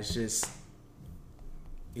 It's just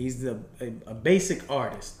he's a basic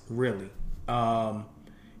artist, really.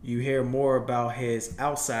 You hear more about his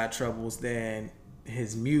outside troubles than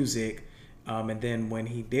his music. And then when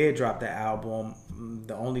he did drop the album,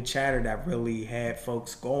 the only chatter that really had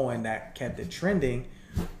folks going, that kept it trending,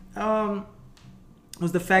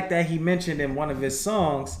 was the fact that he mentioned in one of his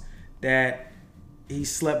songs that he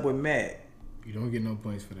slept with Meg. You don't get no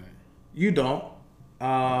points for that. You don't.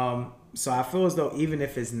 So I feel as though even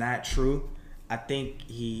if it's not true, I think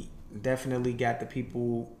he definitely got the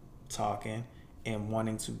people talking and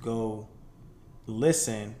wanting to go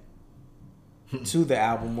listen to the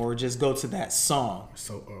album or just go to that song.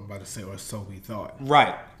 So I'm about to say, or so we thought.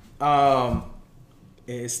 Right.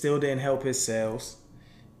 It still didn't help his sales.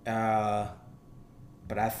 But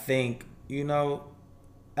I think, I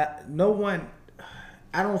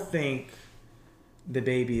don't think the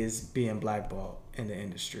baby is being blackballed in the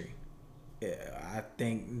industry. I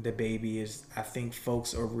think I think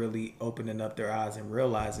folks are really opening up their eyes and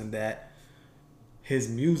realizing that his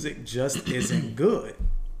music just isn't good.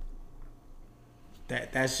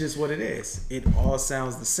 That's just what it is. It all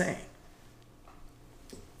sounds the same.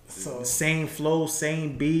 So Same flow,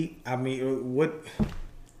 same beat. I mean,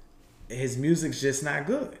 his music's just not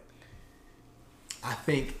good. I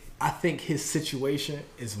think his situation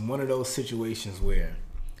is one of those situations where,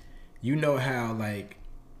 how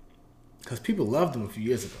because people loved him a few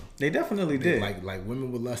years ago. They definitely did. Like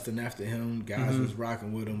women were lusting after him, guys was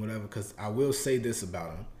rocking with him, whatever. Because I will say this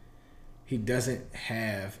about him: he doesn't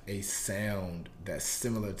have a sound that's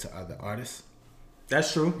similar to other artists.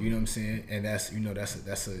 That's true. You know what I'm saying? And that's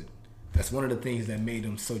one of the things that made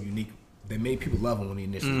him so unique. That made people love him when he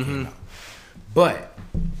initially came out. But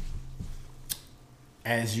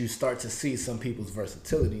as you start to see some people's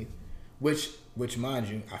versatility, which mind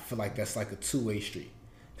you, I feel like that's like a two-way street.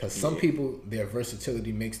 Because some people, their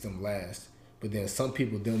versatility makes them last. But then some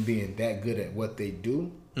people, them being that good at what they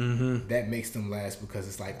do, that makes them last because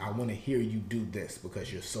it's like, I want to hear you do this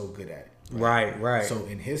because you're so good at it. Right. So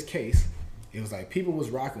in his case, it was like people was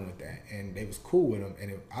rocking with that and they was cool with him.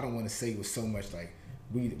 And I don't want to say it was so much like,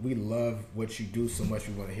 we love what you do so much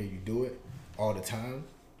we want to hear you do it all the time,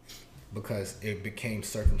 because it became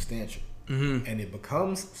circumstantial. And it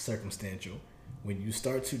becomes circumstantial when you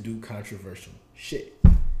start to do controversial shit.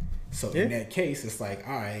 So in that case, it's like,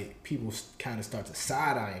 all right, people kind of start to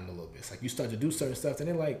side-eye him a little bit. It's like you start to do certain stuff and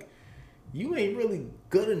they're like, you ain't really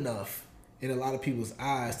good enough in a lot of people's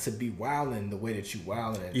eyes to be wilding the way that you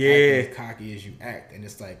wilding and acting as cocky as you act. And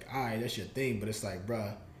it's like, all right, that's your thing. But it's like,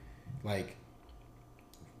 bruh, like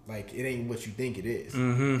it ain't what you think it is.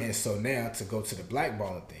 And so now to go to the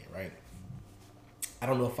blackballing thing, right? I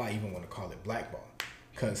don't know if I even want to call it blackball,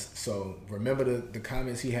 So remember the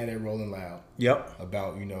comments he had at Rolling Loud. Yep.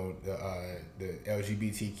 About the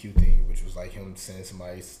LGBTQ thing, which was like him saying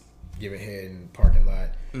somebody's giving head in the parking lot.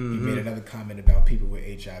 Mm-hmm. He made another comment about people with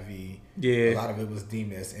HIV. Yeah. A lot of it was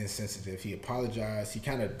deemed as insensitive. He apologized. He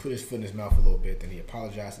kind of put his foot in his mouth a little bit. Then he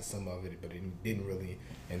apologized for some of it, but he didn't really.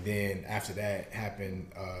 And then after that happened,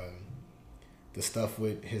 the stuff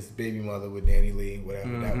with his baby mother with Danny Lee, whatever.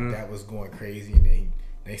 Mm-hmm. That was going crazy. And then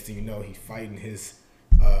next thing you know, he fighting her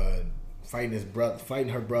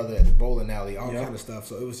brother at the bowling alley, all kind of stuff.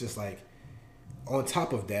 So it was just like, on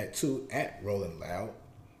top of that too, at Rolling Loud,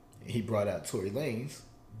 he brought out Tory Lanez,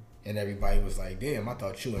 and everybody was like, "Damn, I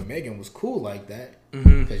thought you and Megan was cool like that,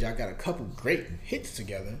 because y'all got a couple great hits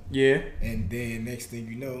together." Yeah. And then next thing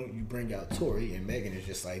you know, you bring out Tory, and Megan is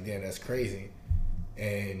just like, "Damn, that's crazy."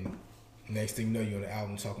 And next thing you know, you're on the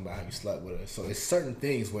album talking about how you slept with her. So it's certain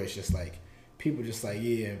things where it's just like people just like,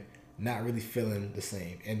 yeah, not really feeling the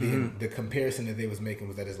same. And then the comparison that they was making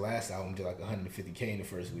was that his last album did like 150K in the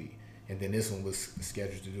first week, and then this one was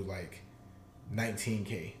scheduled to do like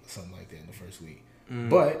 19K or something like that in the first week.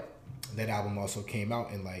 But that album also came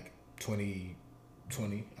out in like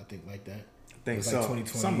 2020, I think, like that. I think it was so. like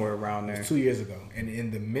 2020, somewhere around there. It was 2 years ago. And in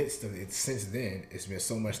the midst of it, since then, it's been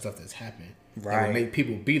so much stuff that's happened. Right. That would make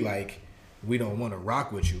people be like, we don't want to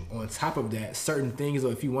rock with you. On top of that, certain things,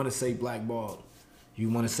 or if you want to say blackballed,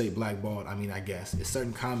 I mean, I guess. It's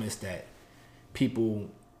certain comments that people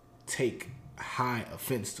take high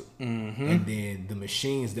offense to. And then the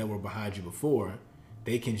machines that were behind you before,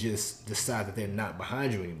 they can just decide that they're not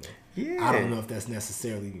behind you anymore. Yeah. I don't know if that's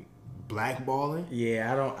necessarily blackballing.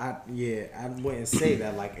 Yeah, I wouldn't say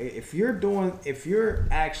that. Like, if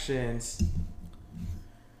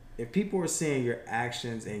people are seeing your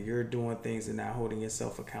actions and you're doing things and not holding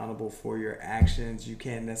yourself accountable for your actions, you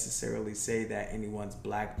can't necessarily say that anyone's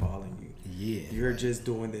blackballing you. Yeah. You're just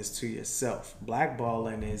doing this to yourself.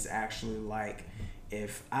 Blackballing is actually like,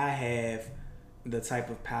 if I have the type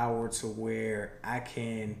of power to where I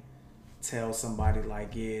can tell somebody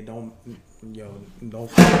like, yeah, don't. Oh,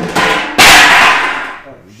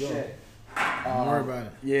 shit. Don't worry about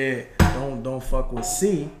it. Yeah, don't fuck with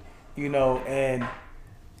C, and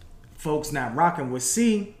folks not rocking with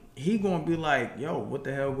C, he gonna be like, yo, what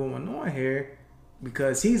the hell going on here?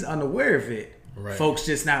 Because he's unaware of it. Right. Folks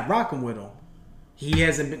just not rocking with him. He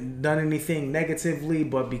hasn't done anything negatively,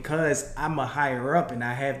 but because I'm a higher up and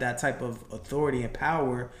I have that type of authority and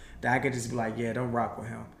power, that I could just be like, yeah, don't rock with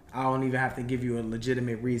him. I don't even have to give you a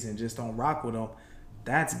legitimate reason. Just don't rock with him.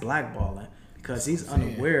 That's blackballing, because he's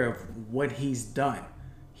unaware of what he's done.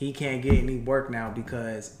 He can't get any work now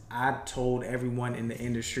because I told everyone in the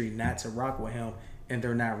industry not to rock with him, and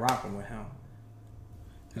they're not rocking with him.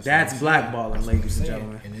 That's blackballing, ladies and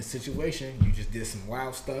gentlemen. In this situation, you just did some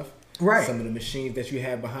wild stuff. Right. Some of the machines that you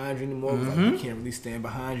had behind you anymore was like, you can't really stand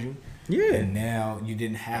behind you. Yeah. And now you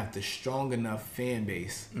didn't have the strong enough fan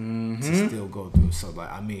base to still go through. So, like,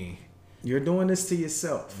 I mean, you're doing this to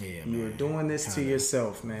yourself. Yeah, You're man. doing this to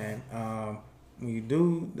yourself, man. When you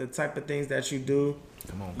do the type of things that you do,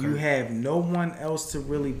 come on, you have no one else to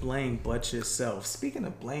really blame but yourself. Speaking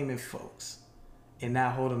of blaming folks and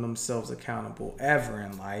not holding themselves accountable ever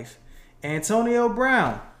in life, Antonio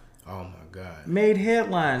Brown. Oh my God. Made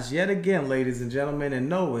headlines yet again, ladies and gentlemen. And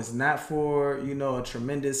no, it's not for, a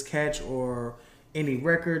tremendous catch or any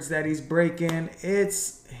records that he's breaking.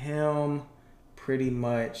 It's him pretty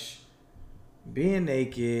much being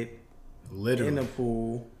naked, literally in the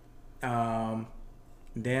pool, damn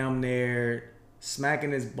near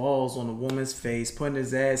smacking his balls on a woman's face, putting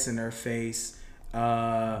his ass in her face.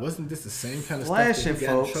 Wasn't this the same kind of flashing stuff that he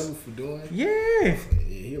got in folks. trouble for doing? Yeah.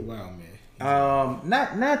 He a wild man.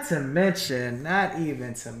 Not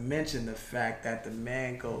even to mention the fact that the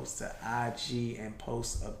man goes to IG and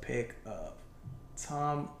posts a pic of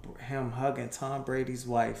him hugging Tom Brady's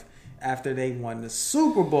wife after they won the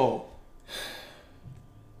Super Bowl.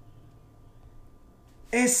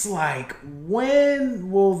 It's like,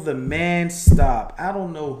 when will the man stop? I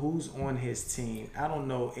don't know who's on his team. I don't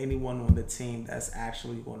know anyone on the team that's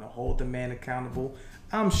actually going to hold the man accountable.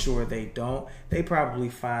 I'm sure they don't. They probably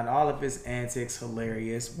find all of his antics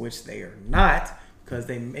hilarious, which they are not, because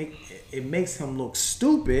it makes him look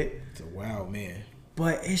stupid. It's a wild man.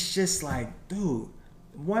 But it's just like, dude,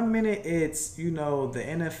 1 minute it's, the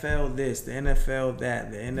NFL this, the NFL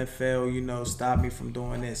that, the NFL, stop me from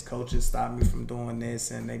doing this, coaches stop me from doing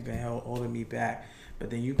this, and they've been holding me back. But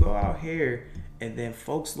then you go out here and then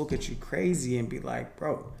folks look at you crazy and be like,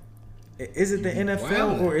 bro, is it the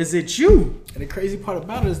NFL or is it you? And the crazy part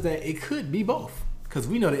about it is that it could be both. Because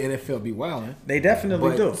we know the NFL be wilding. They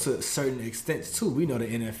definitely do. To certain extents, too. We know the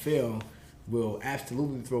NFL will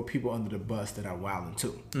absolutely throw people under the bus that are wilding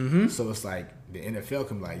too. Mm-hmm. So it's like the NFL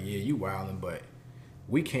can be like, yeah, you wilding, but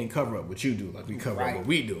we can't cover up what you do. Like we cover up what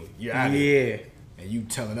we do. You're out here. And you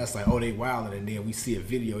telling us like, oh, they wilding, and then we see a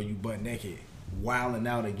video of you butt naked wilding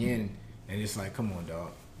out again, and it's like, come on,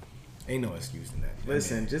 dog. Ain't no excuse in that.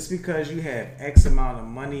 Listen, just because you have X amount of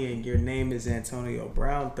money and your name is Antonio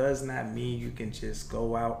Brown does not mean you can just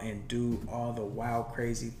go out and do all the wild,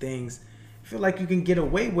 crazy things. I feel like you can get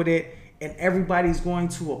away with it, and everybody's going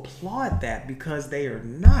to applaud that because they are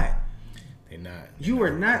not. They're not. You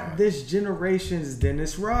are not this generation's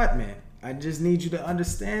Dennis Rodman. I just need you to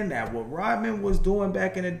understand that. What Rodman was doing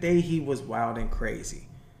back in the day, he was wild and crazy.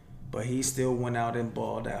 But he still went out and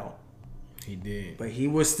balled out. He did. But he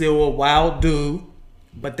was still a wild dude.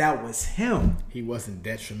 But that was him. He wasn't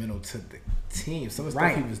detrimental to the team. Some of the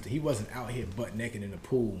stuff he wasn't out here butt naked in the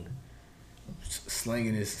pool,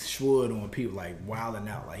 slinging his sword on people, like wilding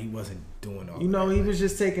out. Like he wasn't doing all. You know, he was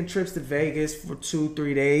just taking trips to Vegas for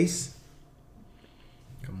 2-3 days.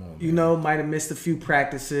 Come on, man. You know, might have missed a few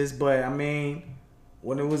practices, but I mean,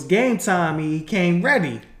 when it was game time, he came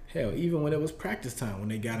ready. Hell, even when it was practice time, when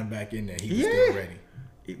they got him back in there, he was still ready.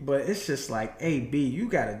 But it's just like, hey, B, you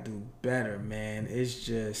got to do better, man. It's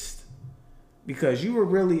just because you were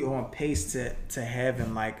really on pace to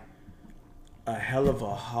having like a hell of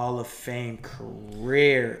a Hall of Fame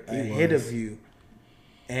career ahead of you.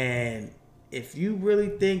 And if you really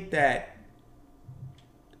think that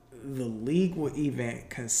the league will even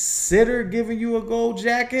consider giving you a gold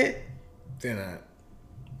jacket, they're not.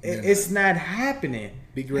 It's not happening.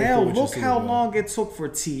 Hell, look how long it took for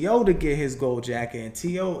T.O. to get his gold jacket, and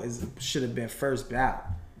T.O. should have been first ballot.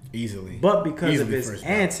 Easily. But because of his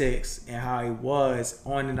antics and how he was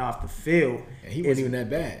on and off the field. And he wasn't even that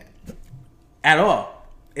bad. At all.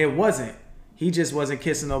 It wasn't. He just wasn't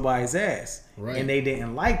kissing nobody's ass. Right. And they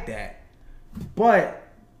didn't like that. But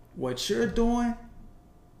what you're doing,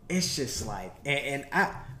 it's just like, and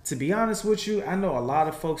I, to be honest with you, I know a lot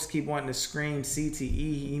of folks keep wanting to scream CTE.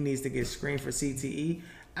 He needs to get screened for CTE.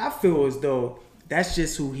 I feel as though that's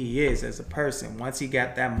just who he is as a person. Once he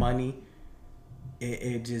got that money,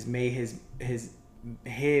 it just made his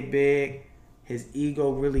head big. His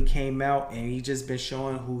ego really came out, and he just been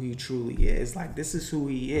showing who he truly is. Like, this is who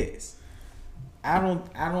he is. I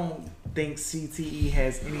don't think CTE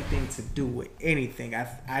has anything to do with anything.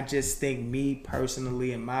 I just think, me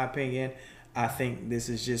personally, in my opinion, I think this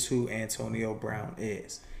is just who Antonio Brown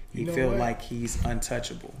is. He feels like he's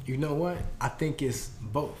untouchable. You know what? I think it's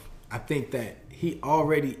both. I think that he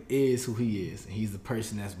already is who he is. He's the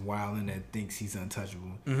person that's wild and that thinks he's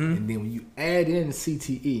untouchable. Mm-hmm. And then when you add in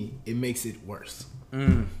CTE, it makes it worse.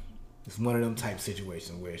 Mm. It's one of them type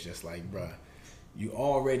situations where it's just like, bruh, you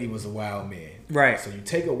already was a wild man. Right. So you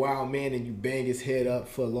take a wild man and you bang his head up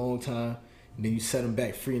for a long time, and then you set him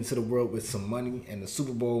back free into the world with some money and a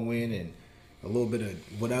Super Bowl win and a little bit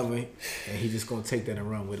of whatever, and he's just gonna take that and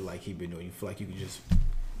run with it like he been doing. You feel like you could just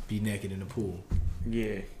be naked in the pool.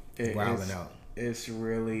 Yeah. Wilding out. It's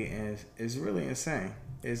really insane. It's really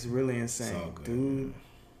insane. It's all good,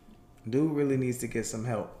 dude really needs to get some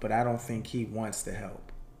help, but I don't think he wants the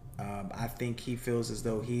help. I think he feels as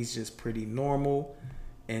though he's just pretty normal,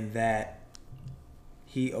 and that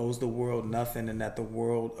he owes the world nothing, and that the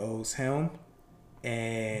world owes him,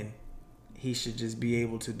 and he should just be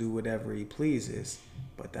able to do whatever he pleases.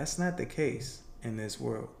 But that's not the case in this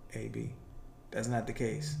world, AB. That's not the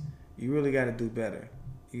case. You really got to do better.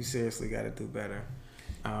 You seriously got to do better.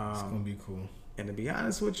 It's gonna be cool. And to be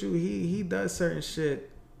honest with you, he does certain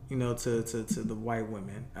shit, you know, to the white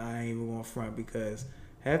women. I ain't even gonna front, because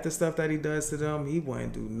half the stuff that he does to them, he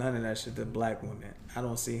wouldn't do none of that shit to black women. I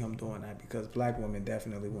don't see him doing that, because black women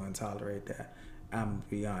definitely wouldn't tolerate that. I'm gonna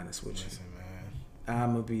be honest with you. Listen, man.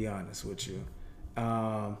 I'm gonna be honest with you.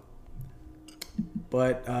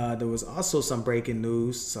 But there was also some breaking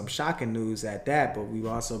news, some shocking news at that. But we've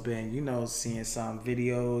also been, you know, seeing some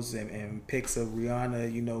videos and pics of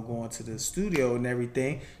Rihanna, you know, going to the studio and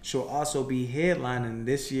everything. She'll also be headlining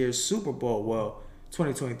this year's Super Bowl. Well,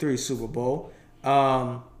 2023 Super Bowl.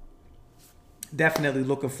 Definitely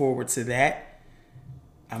looking forward to that.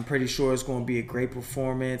 I'm pretty sure it's going to be a great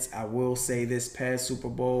performance. I will say this past Super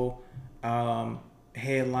Bowl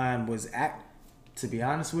headline was, to be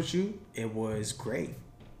honest with you, it was great.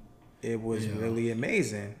 It was really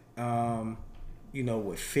amazing. You know,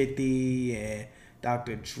 with 50 and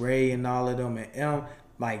Dr. Dre and all of them, and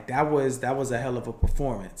like that was a hell of a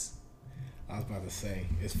performance. I was about to say,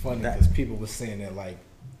 it's funny because people were saying that, like,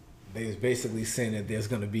 they was basically saying that there's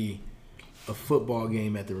gonna be a football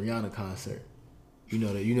game at the Rihanna concert. you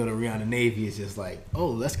know the Rihanna Navy is just like,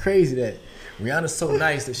 oh, that's crazy that Rihanna's so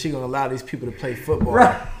nice that she gonna allow these people to play football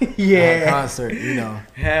Right. Yeah. at a concert. You know,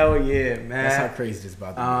 Hell yeah, man. that's how crazy this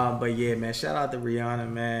about to be. But yeah, man, shout out to Rihanna,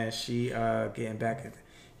 man. She getting back at,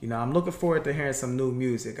 I'm looking forward to hearing some new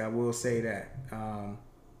music. I will say that.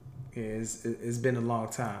 It's been a long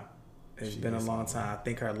time. It's been a long time. I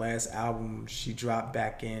think her last album she dropped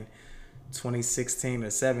back in 2016 or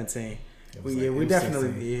 17. We need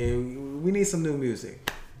some new music.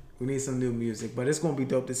 We need some new music, but it's gonna be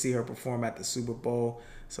dope to see her perform at the Super Bowl.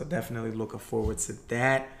 So definitely looking forward to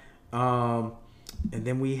that. And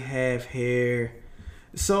then we have here.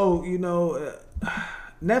 So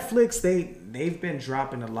Netflix they've been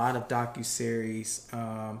dropping a lot of docuseries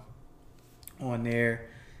on there,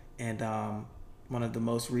 and one of the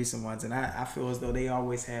most recent ones, and I feel as though they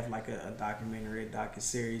always have like a documentary, a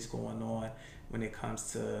docuseries going on when it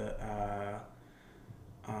comes to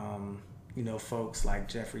folks like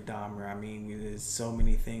Jeffrey Dahmer. I mean, there's so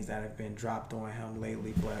many things that have been dropped on him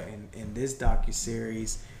lately, but in this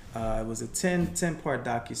docuseries, it was a 10-part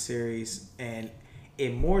docuseries, and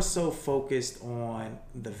it more so focused on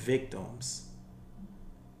the victims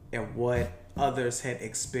and what others had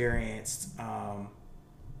experienced, around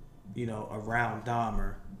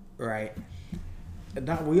Dahmer, right?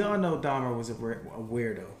 We all know Dahmer was a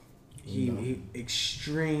weirdo. He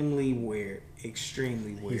extremely weird.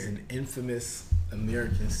 He's an infamous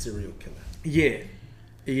American serial killer. Yeah.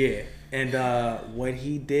 And what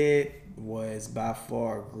he did was by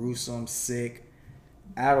far gruesome, sick.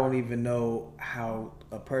 I don't even know how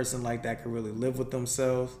a person like that could really live with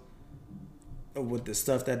themselves with the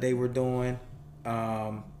stuff that they were doing.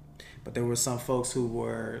 But there were some folks who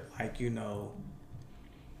were like,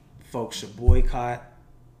 folks should boycott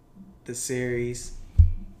the series.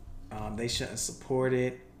 They shouldn't support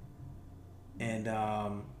it. And I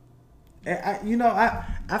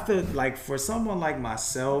feel like for someone like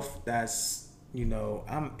myself, that's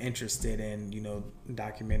I'm interested in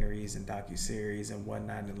documentaries and docuseries and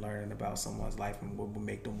whatnot, and learning about someone's life and what would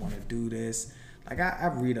make them want to do this. Like I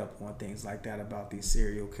read up on things like that about these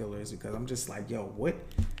serial killers, because I'm just like, yo, what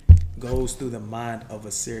goes through the mind of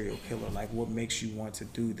a serial killer? Like, what makes you want to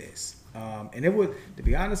do this? And it would, to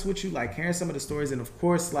be honest with you, like hearing some of the stories, and of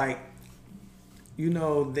course, like,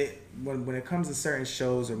 when it comes to certain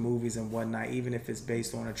shows or movies and whatnot, even if it's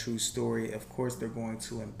based on a true story, of course they're going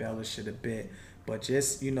to embellish it a bit. But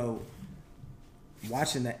just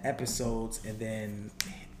watching the episodes and then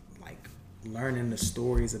like learning the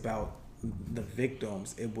stories about the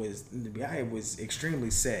victims, it was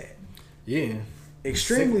extremely sad. Yeah,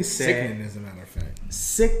 extremely sad. Sickening, as a matter of fact.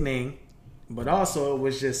 Sickening, but also it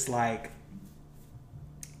was just like,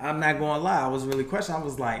 I'm not gonna lie, I was really questioning. I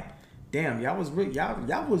was like, damn, y'all was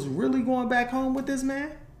really going back home with this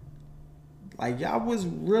man? Like, y'all was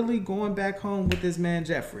really going back home with this man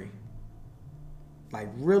Jeffrey? Like,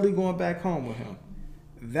 really going back home with him?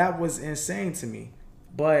 That was insane to me.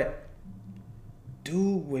 But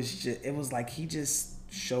dude was just, it was like he just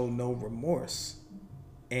showed no remorse.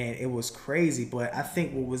 And it was crazy. But I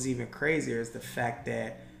think what was even crazier is the fact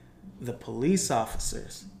that the police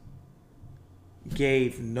officers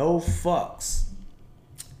gave no fucks.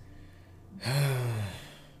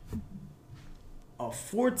 A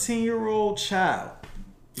 14-year-old child.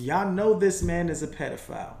 Y'all know this man is a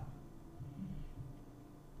pedophile.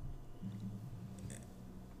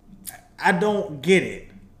 I don't get it.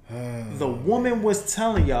 The woman was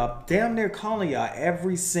telling y'all, damn near calling y'all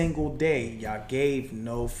every single day. Y'all gave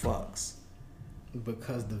no fucks.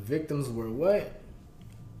 Because the victims were what?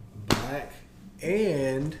 Black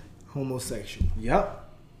and homosexual. Yep.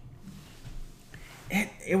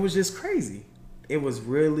 It was just crazy. It was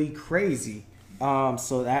really crazy.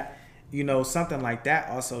 So that, something like that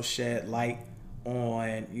also shed light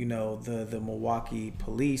on, the Milwaukee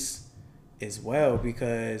police as well,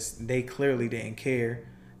 because they clearly didn't care.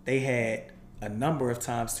 They had a number of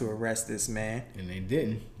times to arrest this man. And they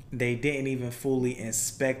didn't. They didn't even fully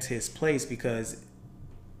inspect his place, because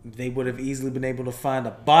they would have easily been able to find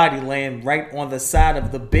a body laying right on the side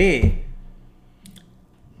of the bed.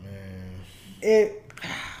 Man.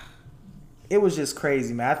 It was just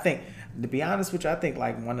crazy, man. I think, to be honest with you, I think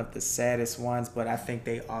like one of the saddest ones, but I think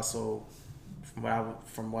they also,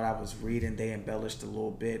 from what I was reading, they embellished a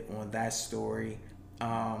little bit on that story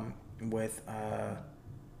with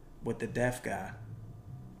the deaf guy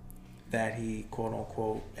that he, quote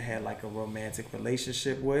unquote, had like a romantic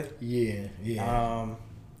relationship with. Yeah.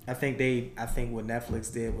 I think what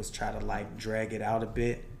Netflix did was try to like drag it out a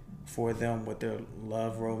bit for them with their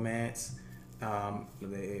love romance.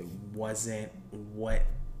 It wasn't what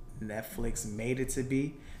Netflix made it to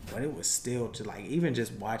be, but it was still just like, even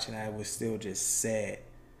just watching that, it was still just sad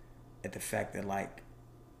at the fact that like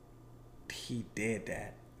he did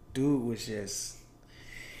that. Dude was just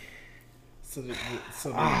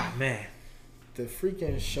man. The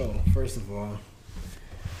freaking show, first of all,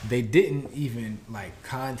 they didn't even like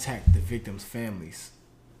contact the victims' families.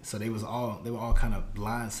 So they were all kind of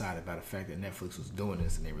blindsided by the fact that Netflix was doing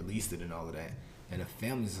this and they released it and all of that. And the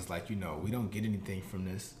families is like, we don't get anything from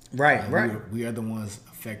this. Right, right. We are the ones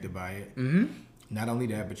affected by it. Mm-hmm. Not only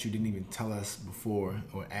that, but you didn't even tell us before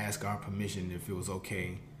or ask our permission if it was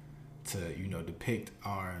okay to, depict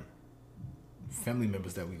our family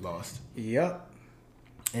members that we lost. Yep.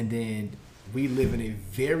 And then we live in a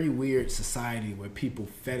very weird society where people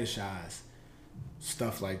fetishize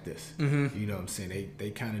stuff like this. Mm-hmm. You know what I'm saying?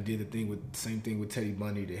 They kind of did the same thing with Teddy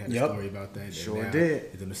Bundy. They had a story about that. Sure did.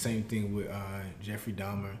 They're doing the same thing with Jeffrey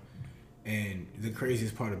Dahmer. And the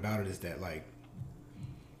craziest part about it is that like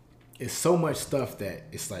it's so much stuff that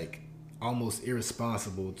it's like almost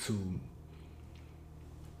irresponsible to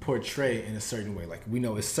portray in a certain way. Like we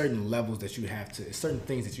know it's certain levels that you have to, it's certain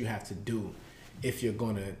things that you have to do if you're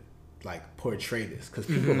gonna like portray this, because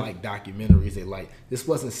people like documentaries. They like, this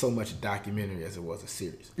wasn't so much a documentary as it was a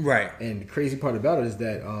series, right? And the crazy part about it is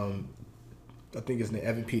that I think his name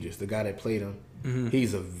Evan Peters, the guy that played him,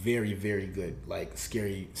 he's a very, very good like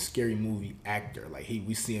scary movie actor. Like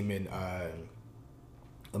we see him in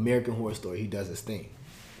American Horror Story. He does his thing,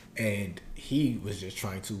 and he was just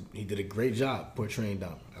he did a great job portraying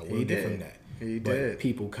Dahmer. I will give him that. But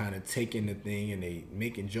people kind of taking the thing and they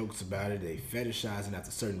making jokes about it. They fetishizing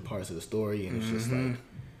after certain parts of the story, and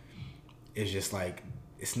it's just like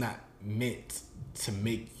it's not meant to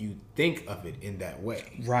make you think of it in that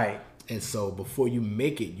way, right? And so before you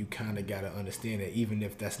make it, you kind of got to understand that even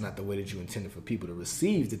if that's not the way that you intended for people to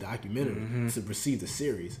receive the documentary, to receive the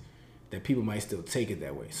series, that people might still take it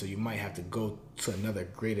that way. So you might have to go to another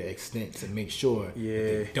greater extent to make sure that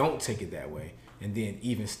they don't take it that way. And then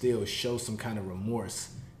even still show some kind of remorse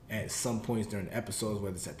at some points during the episodes,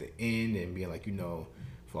 whether it's at the end and being like,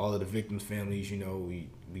 for all of the victims' families, we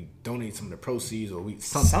donate some of the proceeds, or we do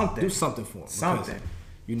something for them. Something.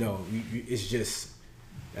 Because, it's just,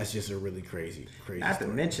 that's just a really crazy Not story.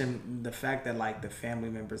 to mention the fact that like the family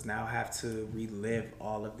members now have to relive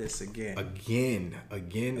all of this again. Again.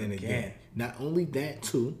 Not only that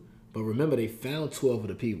too, but remember they found 12 of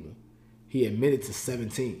the people. He admitted to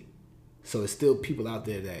 17. So it's still people out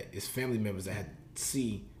there that it's family members that had to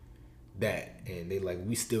see that, and they like,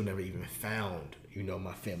 we still never even found,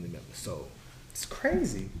 my family members. So it's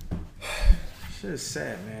crazy. Shit is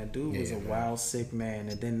sad, man. Dude was a wild, sick man.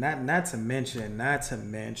 And then not to mention that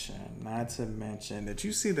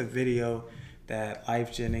you see the video that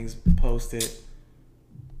Life Jennings posted.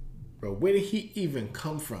 Bro, where did he even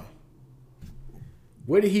come from?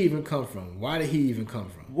 Why did he even come from?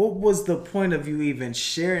 What was the point of you even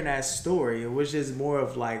sharing that story? It was just more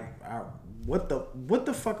of like, what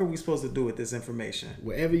the fuck are we supposed to do with this information?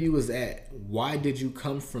 Wherever you was at, why did you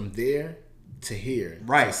come from there to here?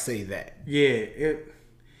 Right. To say that. Yeah,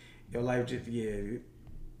 your life just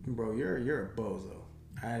bro, you're a bozo.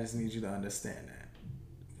 I just need you to understand that.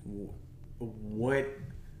 What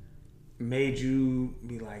made you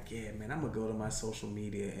be like, yeah, man, I'm gonna go to my social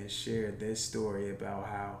media and share this story about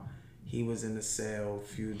how he was in the cell a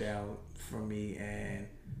few down from me and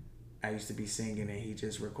I used to be singing and he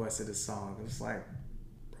just requested a song. It was like,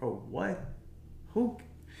 bro, what? Who?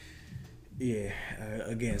 Yeah,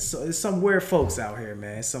 again, so it's some weird folks out here,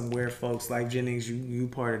 man. Some weird folks. Like Jennings, you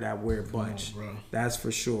part of that weird bunch. Come on, bro. That's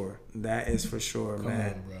for sure. That is for sure,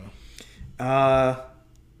 man. Come on, bro.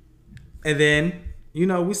 And then,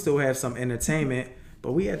 we still have some entertainment,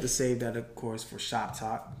 but we had to save that, of course, for Shop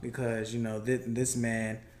Talk because, this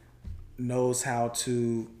man knows how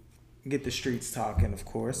to get the streets talking, of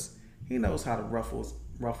course. He knows how to ruffle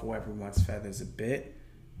everyone's feathers a bit.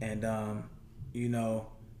 And,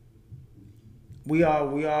 we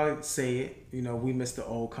all say it, we miss the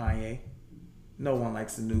old Kanye. No one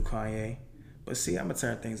likes the new Kanye. But see, I'm going to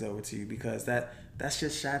turn things over to you because that's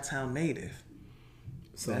just Chi-Town native.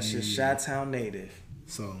 So that's just Chi-Town native.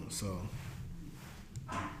 So,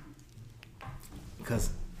 because,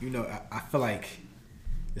 I feel like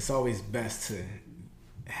it's always best to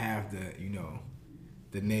have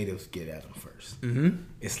the natives get at them first. Mm-hmm.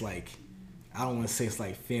 It's like, I don't want to say it's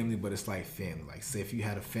like family, but it's like family. Like, say if you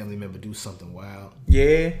had a family member do something wild,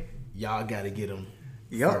 y'all got to get them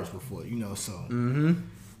first before, so. Mm-hmm.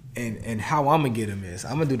 And how I'm going to get them is,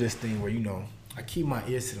 I'm going to do this thing where, I keep my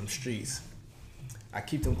ears to them streets. I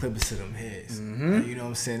keep them clippers to them heads. You know what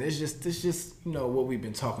I'm saying? It's just what we've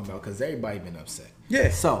been talking about because everybody been upset. Yeah.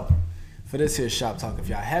 So for this here shop talk, if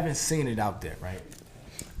y'all haven't seen it out there, right?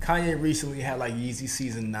 Kanye recently had like Yeezy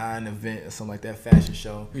Season 9 event or something like that, fashion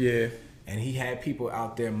show. Yeah. And he had people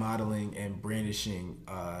out there modeling and brandishing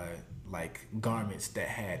like garments that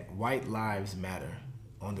had White Lives Matter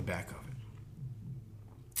on the back of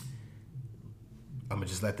it. I'm gonna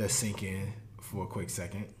just let that sink in for a quick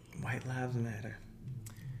second. White Lives Matter.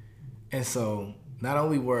 And so not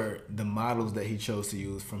only were the models that he chose to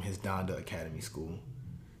use from his Donda Academy school,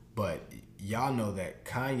 but y'all know that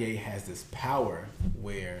Kanye has this power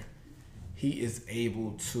where he is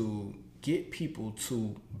able to get people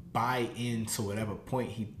to buy into whatever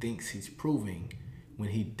point he thinks he's proving when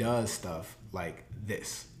he does stuff like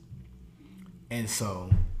this. And so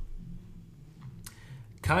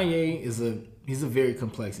Kanye he's a very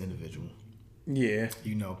complex individual. Yeah.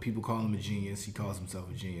 You know, people call him a genius. He calls himself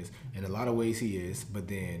a genius. In a lot of ways he is, but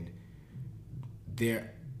then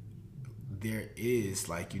there is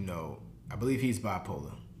like, I believe he's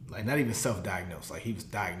bipolar. Like not even self-diagnosed. Like he was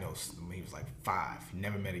diagnosed when he was like 5,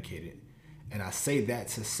 never medicated. And I say that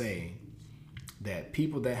to say that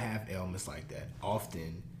people that have ailments like that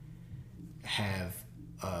often have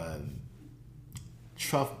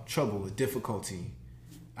trouble with difficulty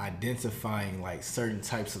identifying like certain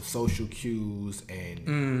types of social cues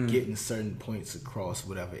and getting certain points across,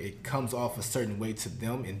 whatever. It comes off a certain way to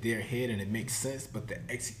them in their head and it makes sense, but the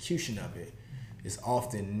execution of it is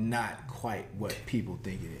often not quite what people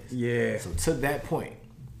think it is. Yeah. So to that point,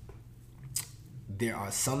 there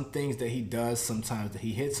are some things that he does sometimes that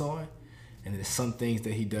he hits on, and there's some things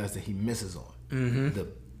that he does that he misses on. The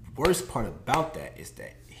worst part about that is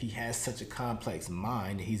that he has such a complex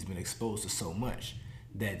mind and he's been exposed to so much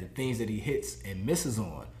that the things that he hits and misses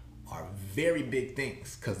on are very big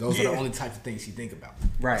things because those are the only types of things he think about.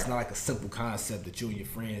 Right. It's not like a simple concept that you and your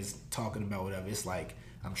friends talking about, whatever. It's like,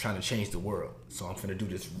 I'm trying to change the world. So I'm finna do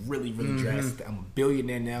this really, really drastic. I'm a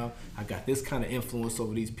billionaire now. I got this kind of influence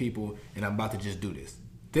over these people, and I'm about to just do this.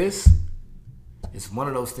 This is one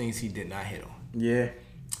of those things he did not hit on. Yeah.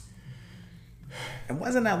 And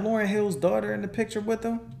wasn't that Lauryn Hill's daughter in the picture with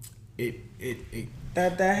him?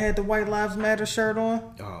 That had the White Lives Matter shirt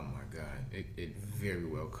on? Oh my God. It very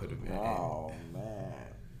well could have been. Oh, man.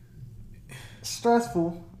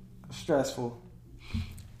 Stressful. It's stressful.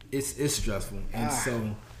 And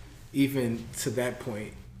so even to that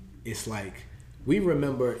point, it's like we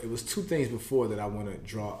remember it was two things before that I want to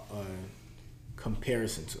draw a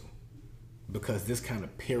comparison to because this kind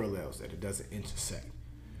of parallels that it doesn't intersect.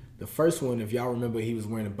 The first one, if y'all remember, he was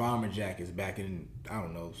wearing the bomber jackets back in, I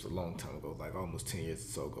don't know, it was a long time ago, like almost 10 years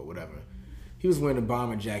or so ago, whatever. He was wearing the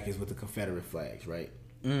bomber jackets with the Confederate flags, right?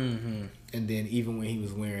 Mm-hmm. And then even when he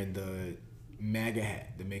was wearing the MAGA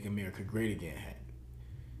hat, the Make America Great Again hat,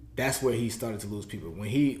 that's where he started to lose people. When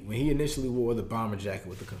he initially wore the bomber jacket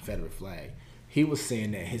with the Confederate flag, he was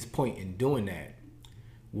saying that his point in doing that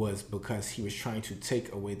was because he was trying to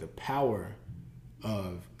take away the power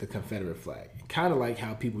of the Confederate flag. Kind of like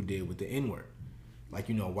how people did with the N-word. Like,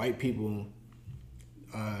 white people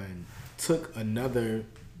took another,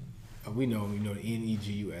 we know the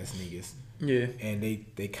N-E-G-U-S niggas. Yeah. And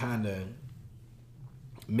they kind of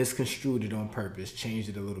misconstrued it on purpose, changed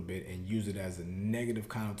it a little bit, and used it as a negative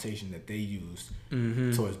connotation that they used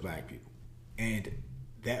towards black people. And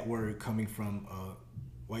that word coming from a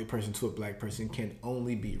white person to a black person can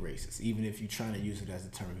only be racist. Even if you're trying to use it as a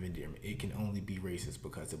term of endearment, it can only be racist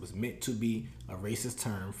because it was meant to be a racist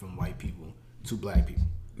term from white people to black people.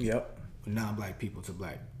 Yep. Non-black people to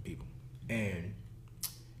black people. And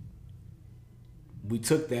we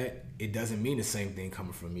took that. It doesn't mean the same thing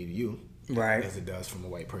coming from me to you. Right. As it does from a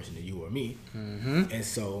white person to you or me. Mm-hmm. And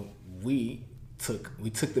so we took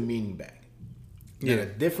the meaning back. Yeah. Now,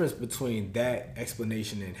 the difference between that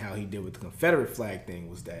explanation and how he did with the Confederate flag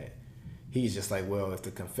thing was that he's just like, well, if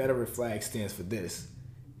the Confederate flag stands for this,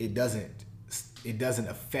 it doesn't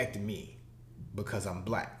affect me because I'm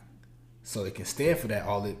black. So it can stand for that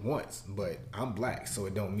all it wants, but I'm black, so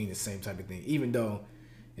it don't mean the same type of thing. Even though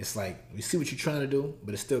it's like, we see what you're trying to do,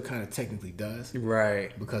 but it still kind of technically does.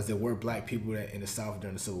 Right. Because there were black people that in the South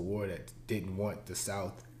during the Civil War that didn't want the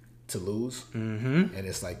South to lose. Mm-hmm. And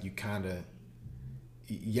it's like you kind of,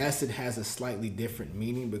 yes, it has a slightly different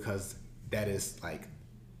meaning because that is like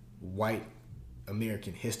white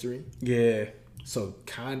American history. Yeah. So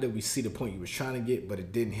kind of we see the point you were trying to get, but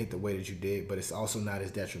it didn't hit the way that you did. But it's also not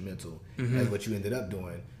as detrimental as what you ended up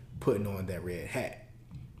doing, putting on that red hat.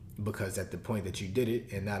 Because at the point that you did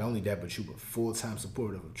it, and not only that, but you were full-time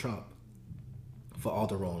supporter of Trump for all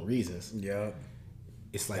the wrong reasons. Yeah.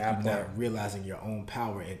 it's like That you're part. not realizing your own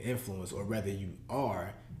power and influence, or rather you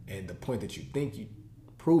are, and the point that you think you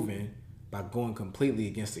proven by going completely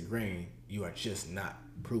against the grain, you are just not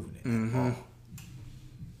proving it at all.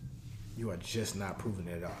 You are just not proving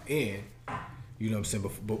it at all. And you know what I'm saying,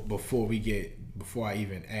 before I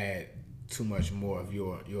even add too much more of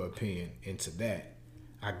your opinion into that,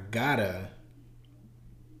 I gotta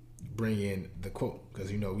bring in the quote,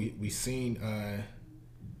 because you know we seen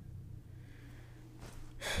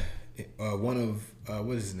one of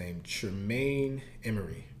what is his name, Tremaine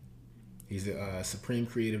Emory. He's the Supreme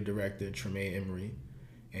Creative Director, Tremaine Emory,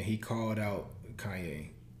 and he called out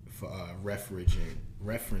Kanye for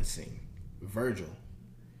referencing Virgil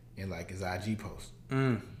in like his IG post.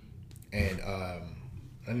 And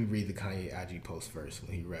let me read the Kanye IG post first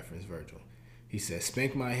when he referenced Virgil. He said,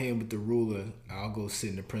 "Spank my hand with the ruler, I'll go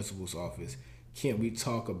sit in the principal's office. Can't we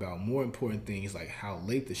talk about more important things like how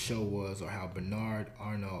late the show was or how Bernard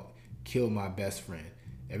Arnault killed my best friend?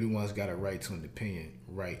 Everyone's got a right to an opinion.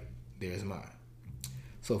 Right, there's mine."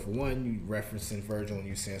 So for one, you referencing Virgil and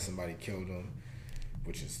you saying somebody killed him,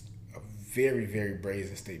 which is a very, very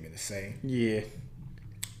brazen statement to say. Yeah.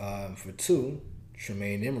 For two,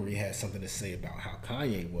 Tremaine Emory had something to say about how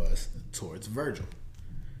Kanye was towards Virgil.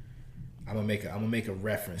 I'm gonna make a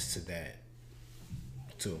reference to that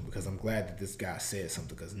too, because I'm glad that this guy said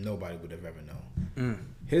something, because nobody would have ever known.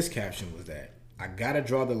 His caption was that, "I gotta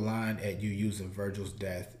draw the line at you using Virgil's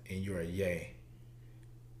death and you're a yay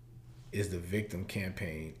is the victim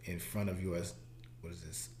campaign in front of yours, what is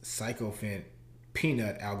this, sycophant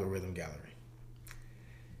peanut algorithm gallery.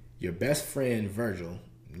 Your best friend Virgil,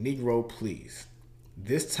 Negro please.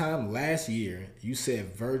 This time last year, you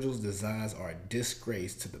said Virgil's designs are a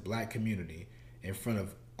disgrace to the black community in front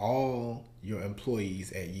of all your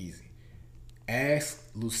employees at Yeezy. Ask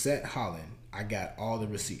Lucette Holland. I got all the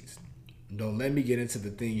receipts. Don't let me get into the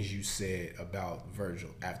things you said about Virgil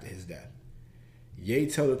after his death. Ye,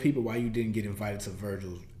 tell the people why you didn't get invited to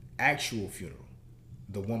Virgil's actual funeral,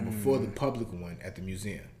 the one before the public one at the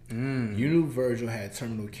museum. You knew Virgil had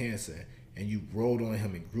terminal cancer, and you rolled on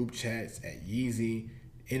him in group chats, at Yeezy,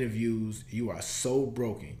 interviews. You are so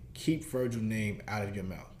broken. Keep Virgil's name out of your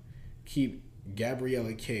mouth. Keep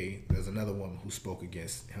Gabriella K, there's another woman who spoke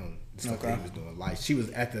against him, the stuff that he was doing. Like, she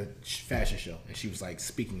was at the fashion show, and she was like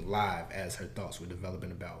speaking live as her thoughts were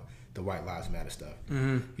developing about the White Lives Matter stuff.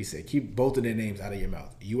 He said, keep both of their names out of your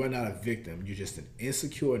mouth. You are not a victim. You're just an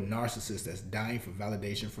insecure narcissist that's dying for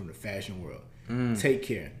validation from the fashion world. Take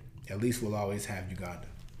care. At least we'll always have Uganda.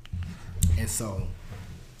 And so,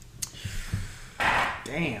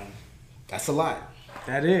 Damn. that's a lot.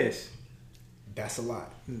 That is. That's a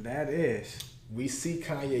lot. That is. We see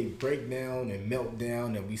Kanye break down and melt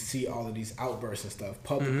down, and we see all of these outbursts and stuff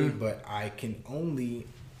publicly, but I can only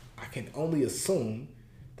assume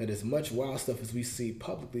that as much wild stuff as we see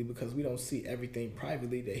publicly, because we don't see everything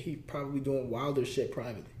privately, that he probably doing wilder shit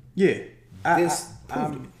privately. Yeah.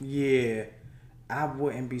 Proved it. I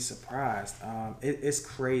wouldn't be surprised. It's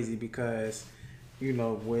crazy because, you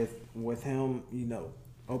know, with him, you know,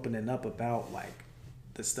 opening up about like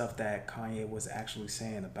the stuff that Kanye was actually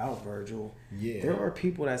saying about Virgil. Yeah. There are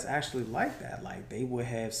people that's actually like that. Like, they would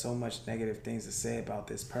have so much negative things to say about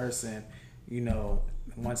this person, you know,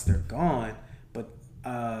 once they're gone. But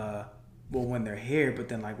well, when they're here, but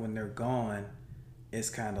then like when they're gone, it's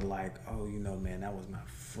kind of like, oh, you know, man, that was my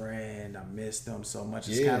friend. I missed them so much.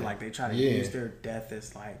 It's kind of like they try to use their death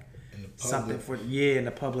as like something for in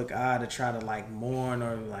the public eye to try to like mourn,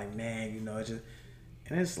 or like, man, you know, it just,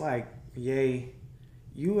 and it's like, yay,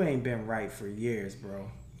 you ain't been right for years, bro.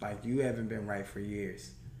 Like, you haven't been right for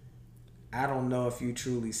years. I don't know if you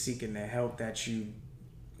truly seeking the help that you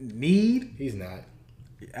need. He's not.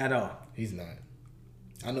 At all. He's not.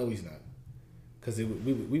 I know he's not. Because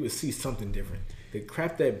we would see something different. The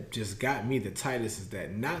crap that just got me the tightest is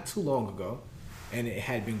that not too long ago, and it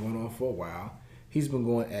had been going on for a while, he's been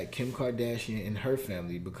going at Kim Kardashian and her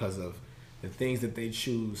family because of the things that they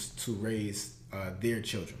choose to raise their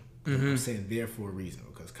children. I'm saying there for a reason,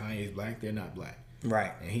 because Kanye is black, they're not black.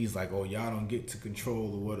 Right. And he's like, oh, y'all don't get to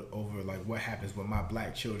control over like what happens with my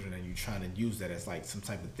black children, and you trying to use that as like some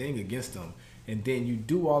type of thing against them. And then you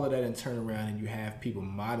do all of that and turn around and you have people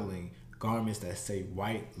modeling garments that say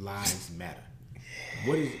white lives matter.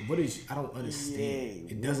 What is I don't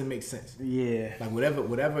understand. It doesn't make sense. Yeah. Like whatever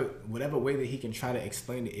way that he can try to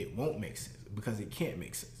explain it, it won't make sense, because it can't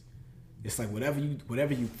make sense. It's like whatever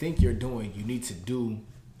you think you're doing, you need to do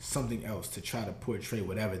something else to try to portray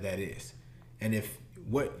whatever that is. And if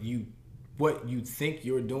what you think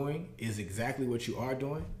you're doing is exactly what you are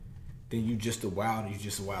doing, then you're just a wild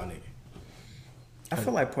nigga. I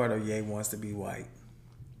feel like part of Ye wants to be white.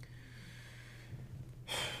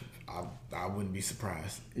 I wouldn't be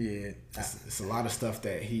surprised. Yeah. It's a lot of stuff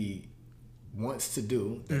that he wants to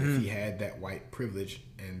do that if he had that white privilege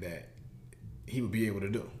and that he would be able to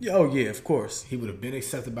do. Oh yeah, of course. He would have been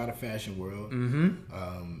accepted by the fashion world.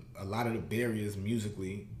 A lot of the barriers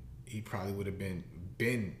musically, he probably would have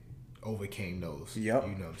been overcame those. Yep.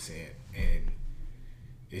 You know what I'm saying? And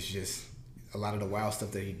it's just a lot of the wild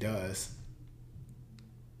stuff that he does,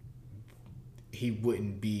 he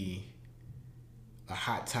wouldn't be a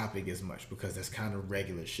hot topic as much because that's kind of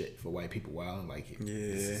regular shit for white people. Wild, like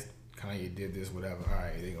Kanye did this, whatever. All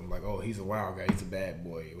right, they're gonna be like, oh, he's a wild guy, he's a bad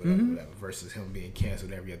boy, whatever. Versus him being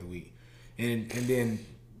canceled every other week. And then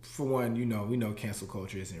for one, we know cancel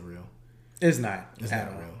culture isn't real. It's not. It's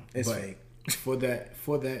not real. It's but fake.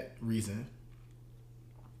 For that reason,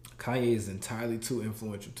 Kanye is entirely too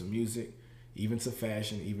influential to music, even to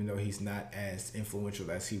fashion, even though he's not as influential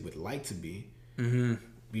as he would like to be.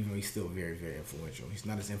 Even though he's still very, very influential. He's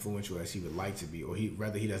not as influential as he would like to be, or he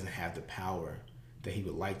doesn't have the power that he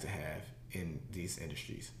would like to have in these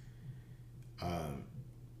industries.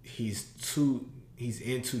 He's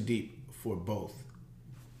in too deep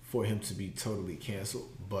for him to be totally canceled,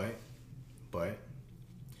 but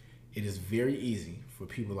it is very easy for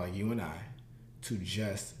people like you and I to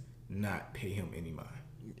just not pay him any mind.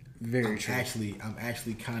 Very true. I'm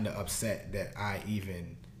actually kind of upset that I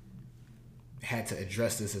even had to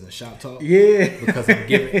address this in the shop talk. Yeah. because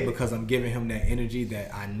I'm giving him that energy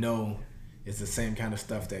that I know is the same kind of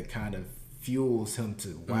stuff that kind of fuels him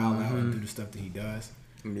to wild out and do the stuff that he does.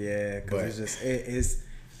 Yeah, because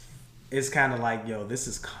it's kind of like, yo, this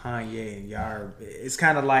is Kanye, and y'all. It's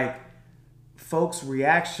kind of like folks'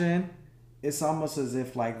 reaction. It's almost as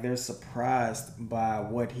if like they're surprised by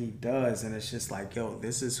what he does, and it's just like, yo,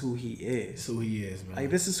 this is who he is. It's who he is, man. Like,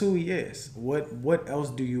 this is who he is. What else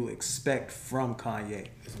do you expect from Kanye?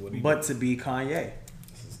 But to be Kanye.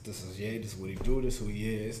 This is what he do. This is who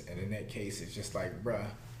he is. And in that case, it's just like, bruh,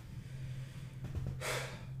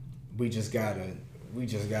 we just gotta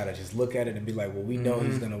just look at it and be like, well, we know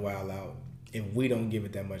he's gonna wild out, and we don't give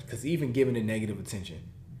it that much, because even giving it negative attention,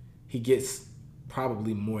 he gets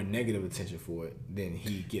probably more negative attention for it than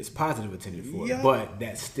he gets positive attention for it. But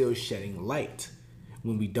that's still shedding light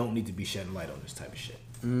when we don't need to be shedding light on this type of shit.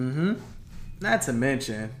 Not to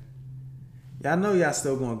mention, y'all know y'all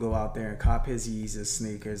still gonna go out there and cop his Yeezus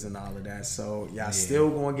sneakers and all of that. So y'all still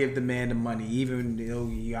gonna give the man the money, even though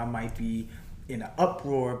y'all might be in an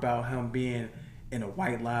uproar about him being in a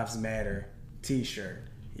White Lives Matter t-shirt.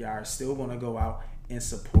 Y'all are still gonna go out and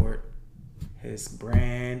support his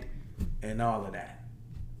brand and all of that.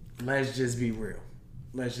 Let's just be real.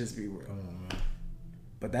 Come on, man.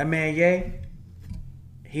 But that man,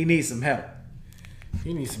 he needs some help.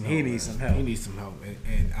 He needs some help.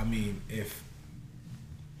 And I mean,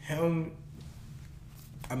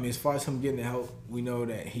 as far as him getting the help, we know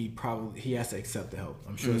that he has to accept the help.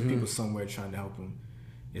 I'm sure there's people somewhere trying to help him.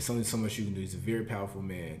 It's only so much you can do. He's a very powerful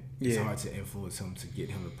man. It's hard to influence him to get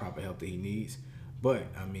him the proper help that he needs. But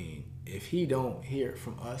I mean, if he don't hear it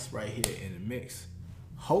from us right here in the mix,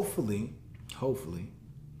 hopefully,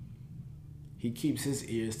 he keeps his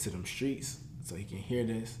ears to them streets so he can hear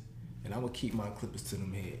this. And I'm gonna keep my clippers to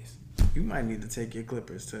them heads. You might need to take your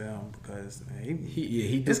clippers to him, because man,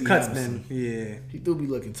 he his cuts been he do be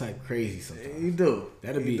looking type crazy sometimes. He do.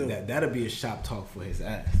 That'll be a shop talk for his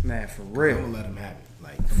ass. Man, for real. I'm gonna let him have it.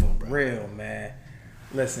 Like, come on, bro. Real, man.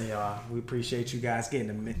 Listen, y'all, we appreciate you guys getting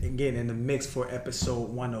in the mix for episode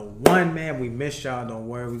 101, man. We missed y'all. Don't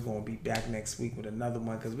worry. We're going to be back next week with another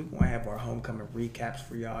one, because we're going to have our homecoming recaps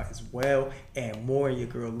for y'all as well, and more. Your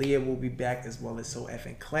girl Leah will be back, as well as So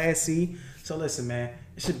Effing Classy. So listen, man,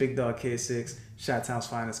 it's your big dog Kid 6, Chi-Town's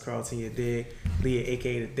finest, Carlton, you dig. Leah,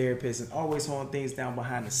 a.k.a. the therapist, and always holding things down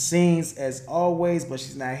behind the scenes, as always, but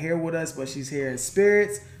she's not here with us, but she's here in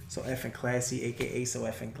spirits. So Effing Classy, a.k.a. So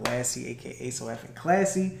Effing Classy, a.k.a. So Effing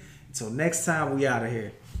Classy. Until next time, we out of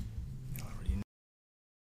here.